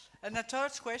 Yeah. And the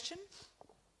third question.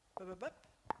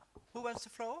 Who wants the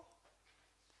floor?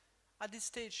 At this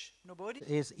stage, nobody.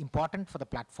 Is important for the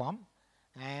platform,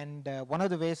 and one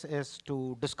of the ways is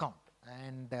to discount,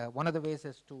 and one of the ways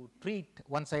is to treat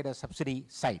one side as subsidy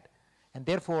side, and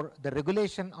therefore the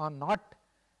regulation are not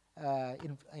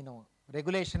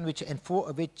regulation which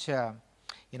enforces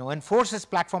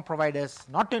platform providers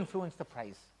not to influence the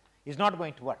price is not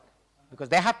going to work, because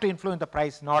they have to influence the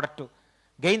price in order to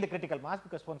gain the critical mass,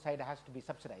 because one side has to be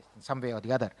subsidized in some way or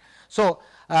the other. So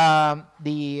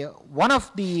one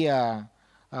of the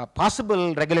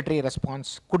possible regulatory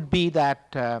response could be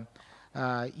that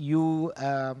you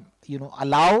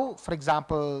allow, for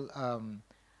example,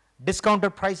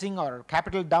 discounted pricing or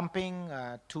capital dumping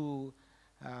to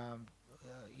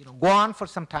go on for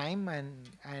some time,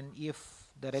 and if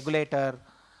the regulator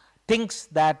thinks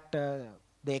that the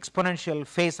exponential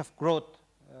phase of growth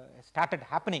started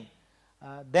happening,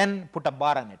 then put a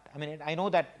bar on it. I mean, I know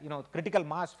that critical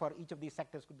mass for each of these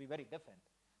sectors could be very different,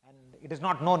 and it is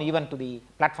not known even to the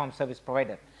platform service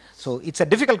provider. So it's a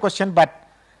difficult question, but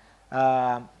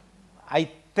I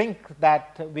think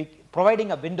that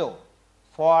providing a window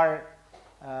for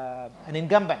an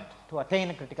incumbent to attain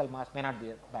a critical mass may not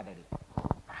be a bad idea.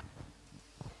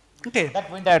 Okay. That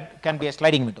window can be a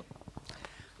sliding window.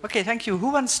 Okay, thank you.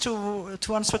 Who wants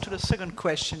to answer to the second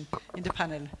question in the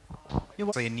panel?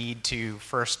 A need to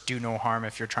first do no harm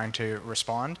if you're trying to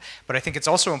respond, but I think it's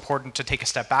also important to take a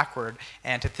step backward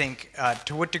and to think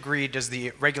to what degree does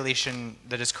the regulation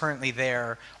that is currently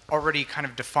there already kind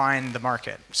of define the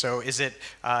market? So is it,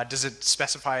 does it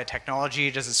specify a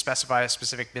technology? Does it specify a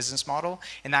specific business model?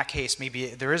 In that case, maybe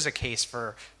there is a case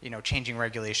for changing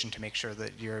regulation to make sure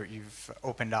that you've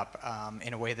opened up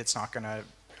in a way that's not going to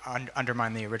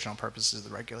undermine the original purposes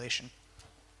of the regulation.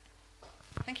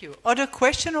 Thank you. Other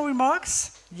question or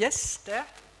remarks? Yes, there.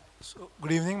 So,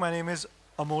 good evening. My name is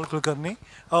Amol Kulkarni.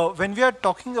 When we are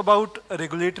talking about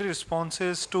regulatory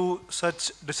responses to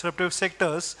such disruptive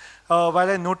sectors, while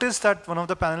I noticed that one of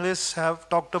the panelists have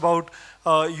talked about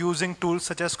using tools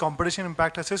such as competition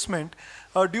impact assessment,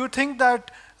 do you think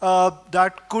that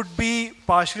that could be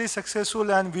partially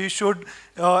successful and we should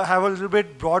have a little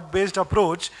bit broad-based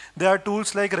approach? There are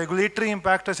tools like regulatory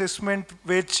impact assessment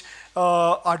which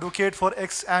advocate for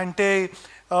ex-ante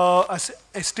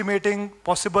estimating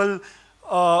possible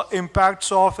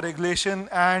impacts of regulation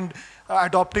and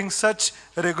adopting such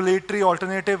regulatory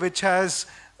alternative which has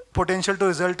potential to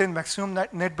result in maximum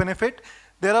net benefit.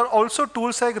 There are also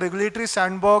tools like regulatory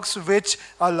sandbox which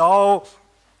allow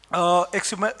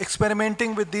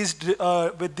experimenting with these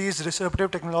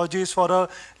disruptive technologies for a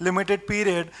limited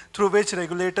period through which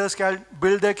regulators can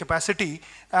build their capacity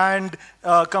and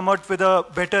come out with a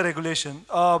better regulation.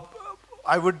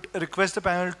 I would request the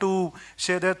panel to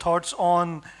share their thoughts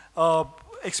on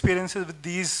experiences with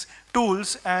these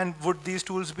tools, and would these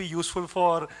tools be useful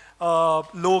for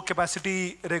low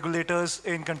capacity regulators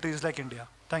in countries like India?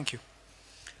 Thank you.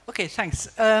 Okay, thanks.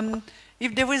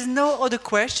 If there is no other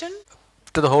question.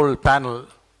 To the whole panel,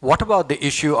 what about the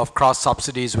issue of cross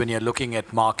subsidies when you're looking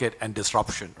at market and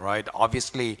disruption, right?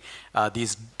 Obviously,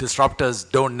 these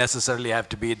disruptors don't necessarily have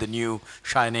to be the new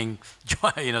shining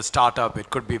startup. It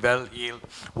could be well-heeled,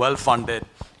 well-funded,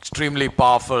 extremely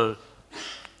powerful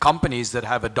companies that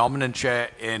have a dominant share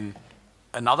in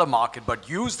another market, but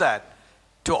use that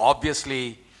to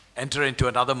obviously enter into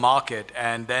another market.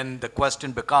 And then the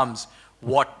question becomes,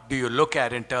 what do you look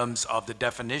at in terms of the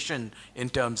definition, in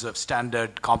terms of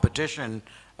standard competition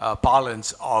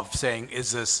parlance of saying,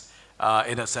 is this,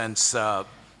 in a sense,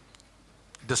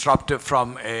 disruptive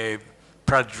from a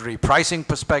predatory pricing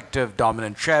perspective,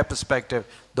 dominant share perspective?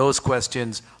 Those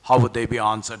questions, how would they be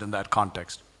answered in that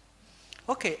context?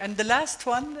 Okay, and the last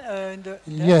one.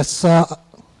 Yes, I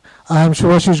am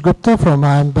Shivashish Gupta from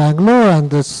IIM Bangalore,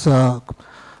 and this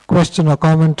question or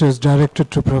comment is directed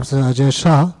to Professor Ajay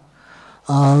Shah.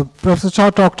 Professor Shah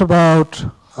talked about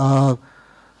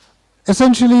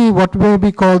essentially what may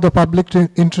be called the public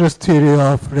interest theory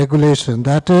of regulation.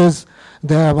 That is,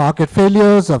 there are market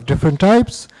failures of different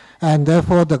types, and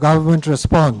therefore the government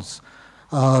responds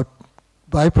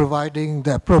by providing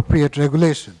the appropriate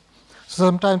regulation.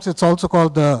 Sometimes it's also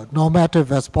called the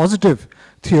normative as positive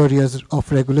theory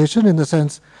of regulation, in the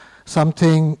sense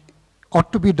something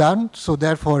ought to be done, so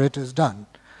therefore it is done.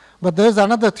 But there's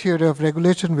another theory of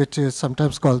regulation which is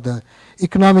sometimes called the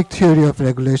economic theory of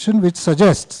regulation, which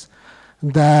suggests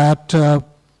that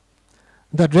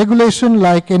that regulation,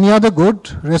 like any other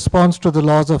good, responds to the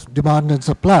laws of demand and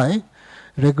supply.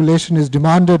 Regulation is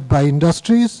demanded by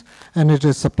industries and it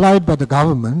is supplied by the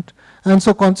government, and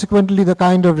so consequently the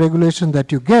kind of regulation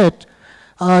that you get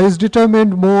is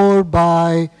determined more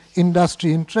by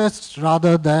industry interests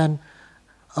rather than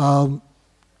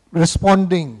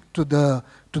responding to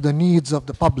the needs of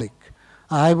the public.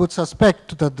 I would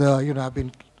suspect that have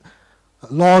been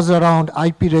laws around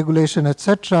IP regulation,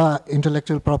 etc.,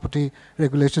 intellectual property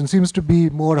regulation seems to be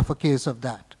more of a case of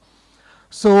that.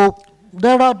 So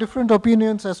there are different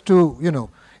opinions as to,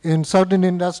 in certain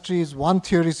industries one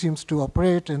theory seems to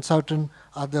operate, in certain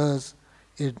others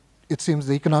it seems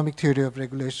the economic theory of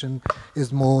regulation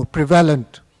is more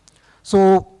prevalent.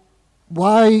 So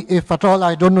why, if at all,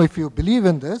 I don't know if you believe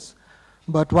in this,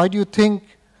 but why do you think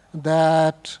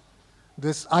that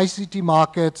this ICT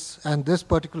markets and this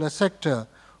particular sector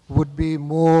would be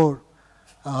more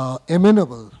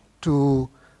amenable to,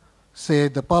 say,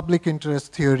 the public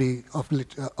interest theory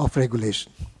of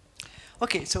regulation?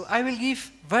 Okay, so I will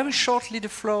give very shortly the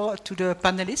floor to the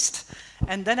panelists,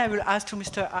 and then I will ask to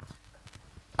Mr.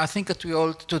 I think that we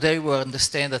all today will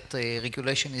understand that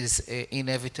regulation is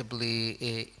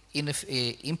inevitably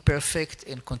imperfect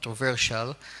and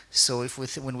controversial. So if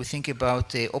when we think about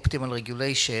optimal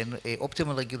regulation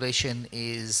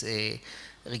is a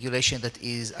regulation that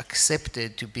is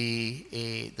accepted to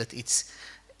be that its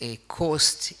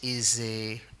cost is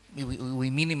we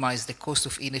minimize the cost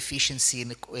of inefficiency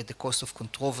and the cost of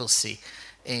controversy.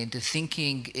 And the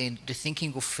thinking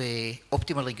of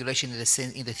optimal regulation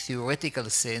in the theoretical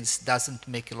sense doesn't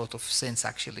make a lot of sense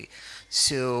actually.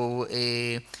 So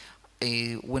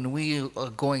when we are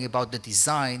going about the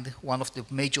design, one of the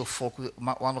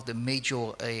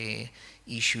major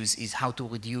issues is how to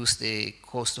reduce the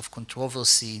cost of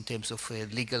controversy in terms of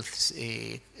legal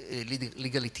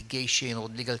litigation or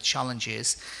legal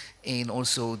challenges, and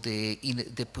also the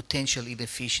potential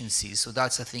inefficiencies. So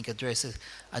that's, I think, address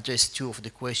two of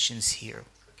the questions here.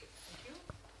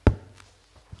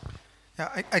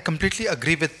 Yeah, I completely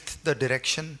agree with the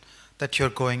direction that you're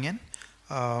going in.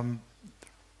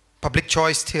 Public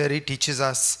choice theory teaches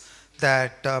us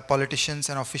that politicians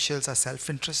and officials are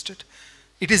self-interested.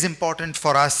 It is important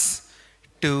for us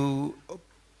to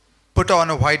put on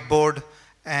a whiteboard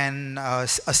and a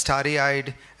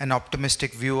starry-eyed and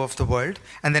optimistic view of the world,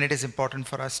 and then it is important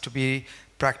for us to be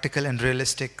practical and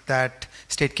realistic that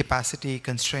state capacity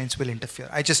constraints will interfere.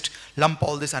 I just lump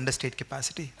all this under state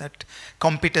capacity, that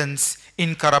competence,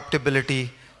 incorruptibility,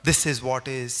 this is what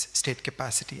is state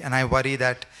capacity, and I worry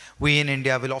that we in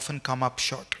India will often come up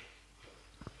short.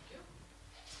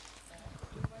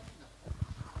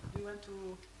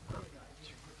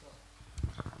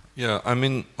 Yeah, I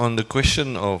mean, on the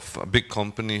question of big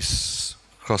companies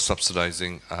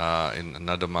cross-subsidizing in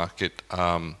another market,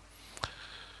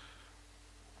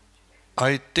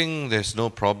 I think there's no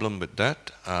problem with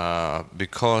that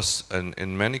because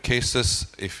in many cases,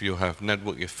 if you have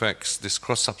network effects, this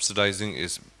cross-subsidizing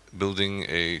is building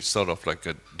a sort of like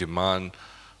a demand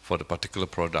for the particular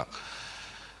product.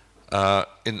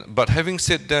 But having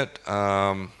said that,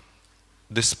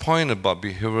 this point about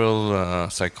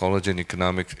behavioral psychology and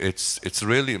economics, it's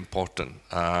really important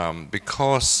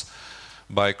because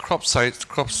by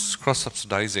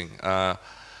cross-subsidizing,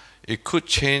 it could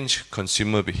change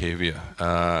consumer behavior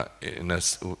in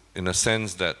a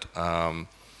sense that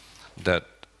that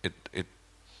it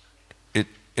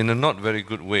in a not very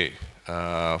good way.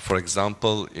 For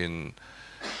example, in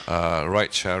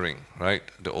ride sharing, right?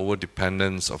 The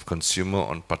over-dependence of consumer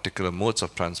on particular modes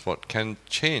of transport can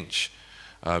change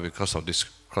because of this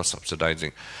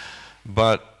cross-subsidizing.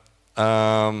 But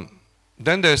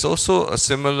then there's also a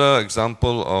similar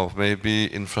example of maybe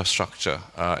infrastructure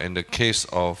in the case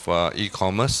of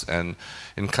e-commerce, and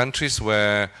in countries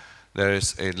where there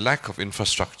is a lack of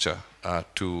infrastructure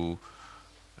to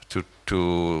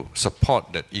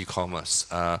support that e-commerce.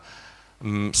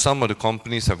 Some of the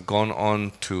companies have gone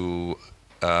on to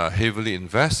heavily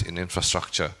invest in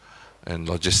infrastructure and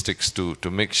logistics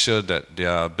to make sure that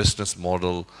their business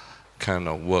model kind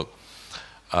of work.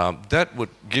 That would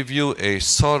give you a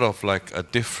sort of like a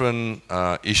different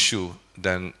issue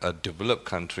than a developed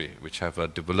country, which have a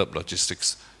developed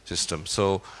logistics system.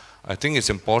 So I think it's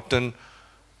important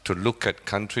to look at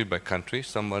country by country.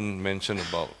 Someone mentioned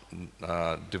about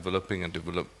developing and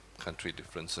developed country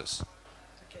differences.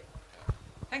 Okay.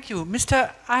 Thank you.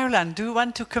 Mr. Ireland, do you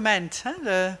want to comment?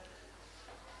 Huh?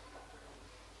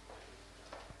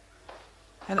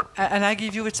 And I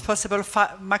give you, it's possible,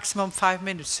 maximum 5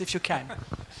 minutes, if you can.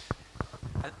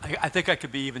 I think I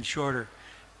could be even shorter.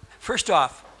 First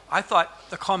off, I thought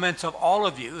the comments of all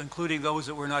of you, including those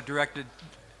that were not directed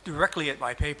directly at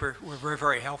my paper, were very,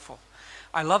 very helpful.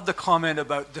 I love the comment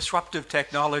about disruptive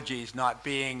technologies not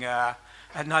being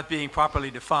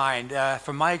properly defined.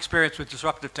 From my experience with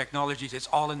disruptive technologies, it's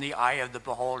all in the eye of the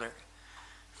beholder.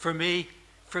 For me,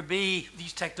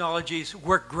 these technologies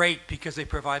work great because they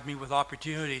provide me with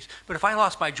opportunities. But if I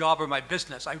lost my job or my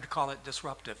business, I would call it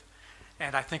disruptive.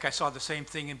 And I think I saw the same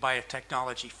thing in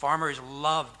biotechnology. Farmers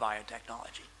loved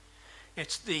biotechnology.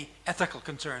 It's the ethical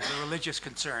concerns, the religious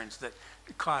concerns that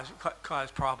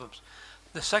cause problems.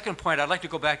 The second point, I'd like to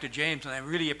go back to James, and I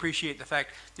really appreciate the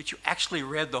fact that you actually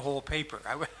read the whole paper.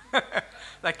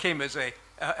 That came as a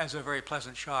very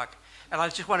pleasant shock. And I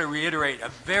just want to reiterate a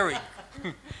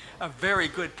very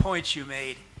good point you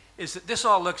made, is that this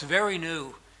all looks very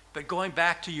new, but going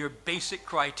back to your basic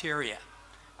criteria,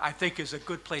 I think is a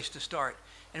good place to start.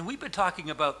 And we've been talking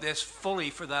about this fully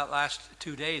for that last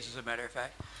 2 days, as a matter of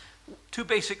fact. 2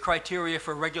 basic criteria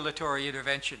for regulatory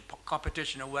intervention,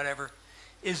 competition or whatever.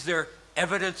 Is there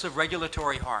evidence of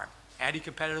regulatory harm,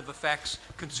 anti-competitive effects,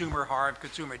 consumer harm,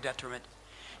 consumer detriment?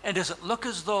 And does it look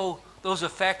as though those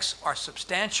effects are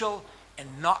substantial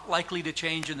and not likely to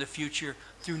change in the future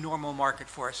through normal market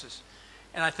forces?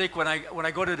 And I think when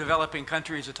I go to developing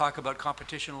countries to talk about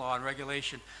competition law and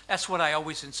regulation, that's what I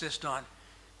always insist on.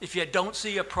 If you don't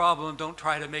see a problem, don't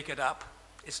try to make it up.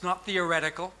 It's not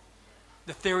theoretical.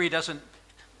 The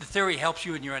theory helps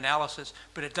you in your analysis,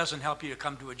 but it doesn't help you to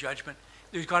come to a judgment.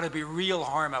 There's got to be real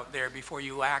harm out there before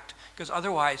you act, because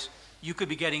otherwise you could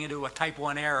be getting into a type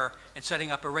 1 error and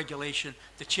setting up a regulation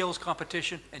that chills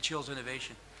competition and chills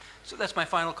innovation. So that's my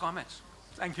final comments.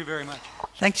 Thank you very much.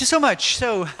 Thank you so much.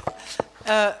 So,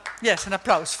 yes, an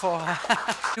applause for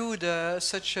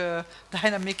such a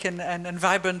dynamic and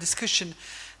vibrant discussion.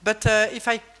 But if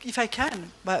I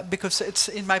can, because it's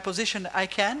in my position, I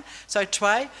can, so I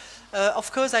try.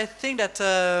 Of course, I think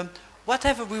that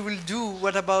whatever we will do,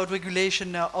 what about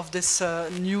regulation of this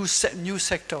new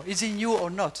sector? Is it new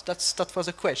or not? That was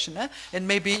a question. And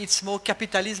maybe it's more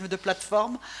capitalism, the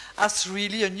platform, as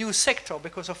really a new sector,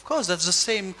 because of course that's the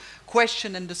same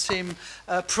question and the same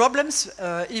problems,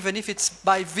 even if it's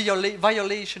by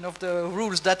violation of the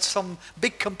rules that some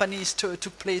big companies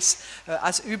took place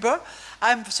as Uber.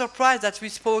 I'm surprised that we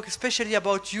spoke especially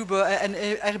about Uber and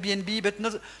Airbnb, but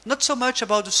not so much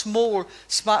about the small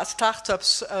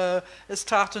startups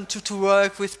starting to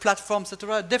work with platforms that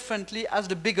are differently as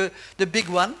the big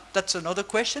one. That's another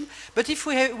question. But if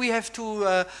we have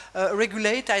to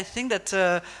regulate, I think that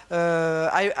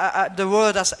the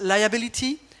word as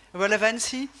liability,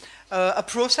 relevancy, a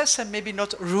process, and maybe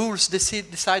not rules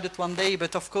decided one day,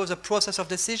 but of course a process of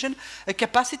decision, a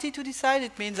capacity to decide.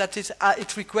 It means that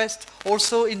it requests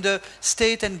also in the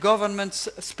state and government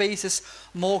spaces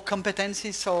more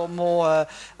competencies or more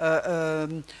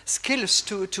skills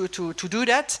to do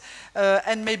that,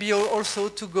 and maybe also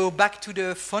to go back to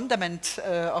the fundament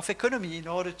of economy in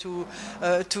order to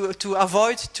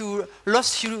avoid to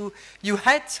lose you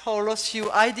head or lose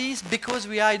you ideas because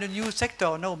we are in a new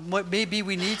sector. No, maybe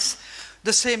we need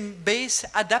the same base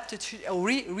adapted or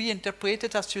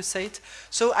reinterpreted, as you said.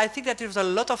 So I think that there's a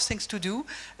lot of things to do,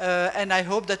 and I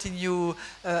hope that in your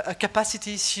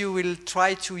capacities you will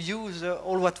try to use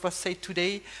all what was said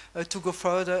today to go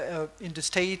further in the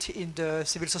state, in the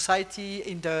civil society,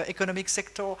 in the economic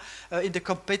sector, in the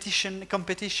competition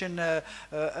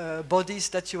bodies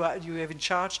that you have in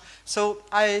charge. So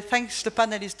I thank the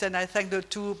panelists and I thank the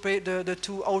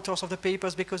two authors of the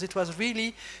papers, because it was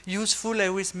really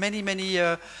useful with many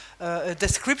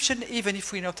description. Even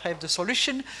if we not have the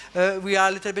solution, we are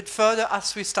a little bit further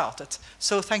as we started.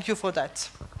 So thank you for that.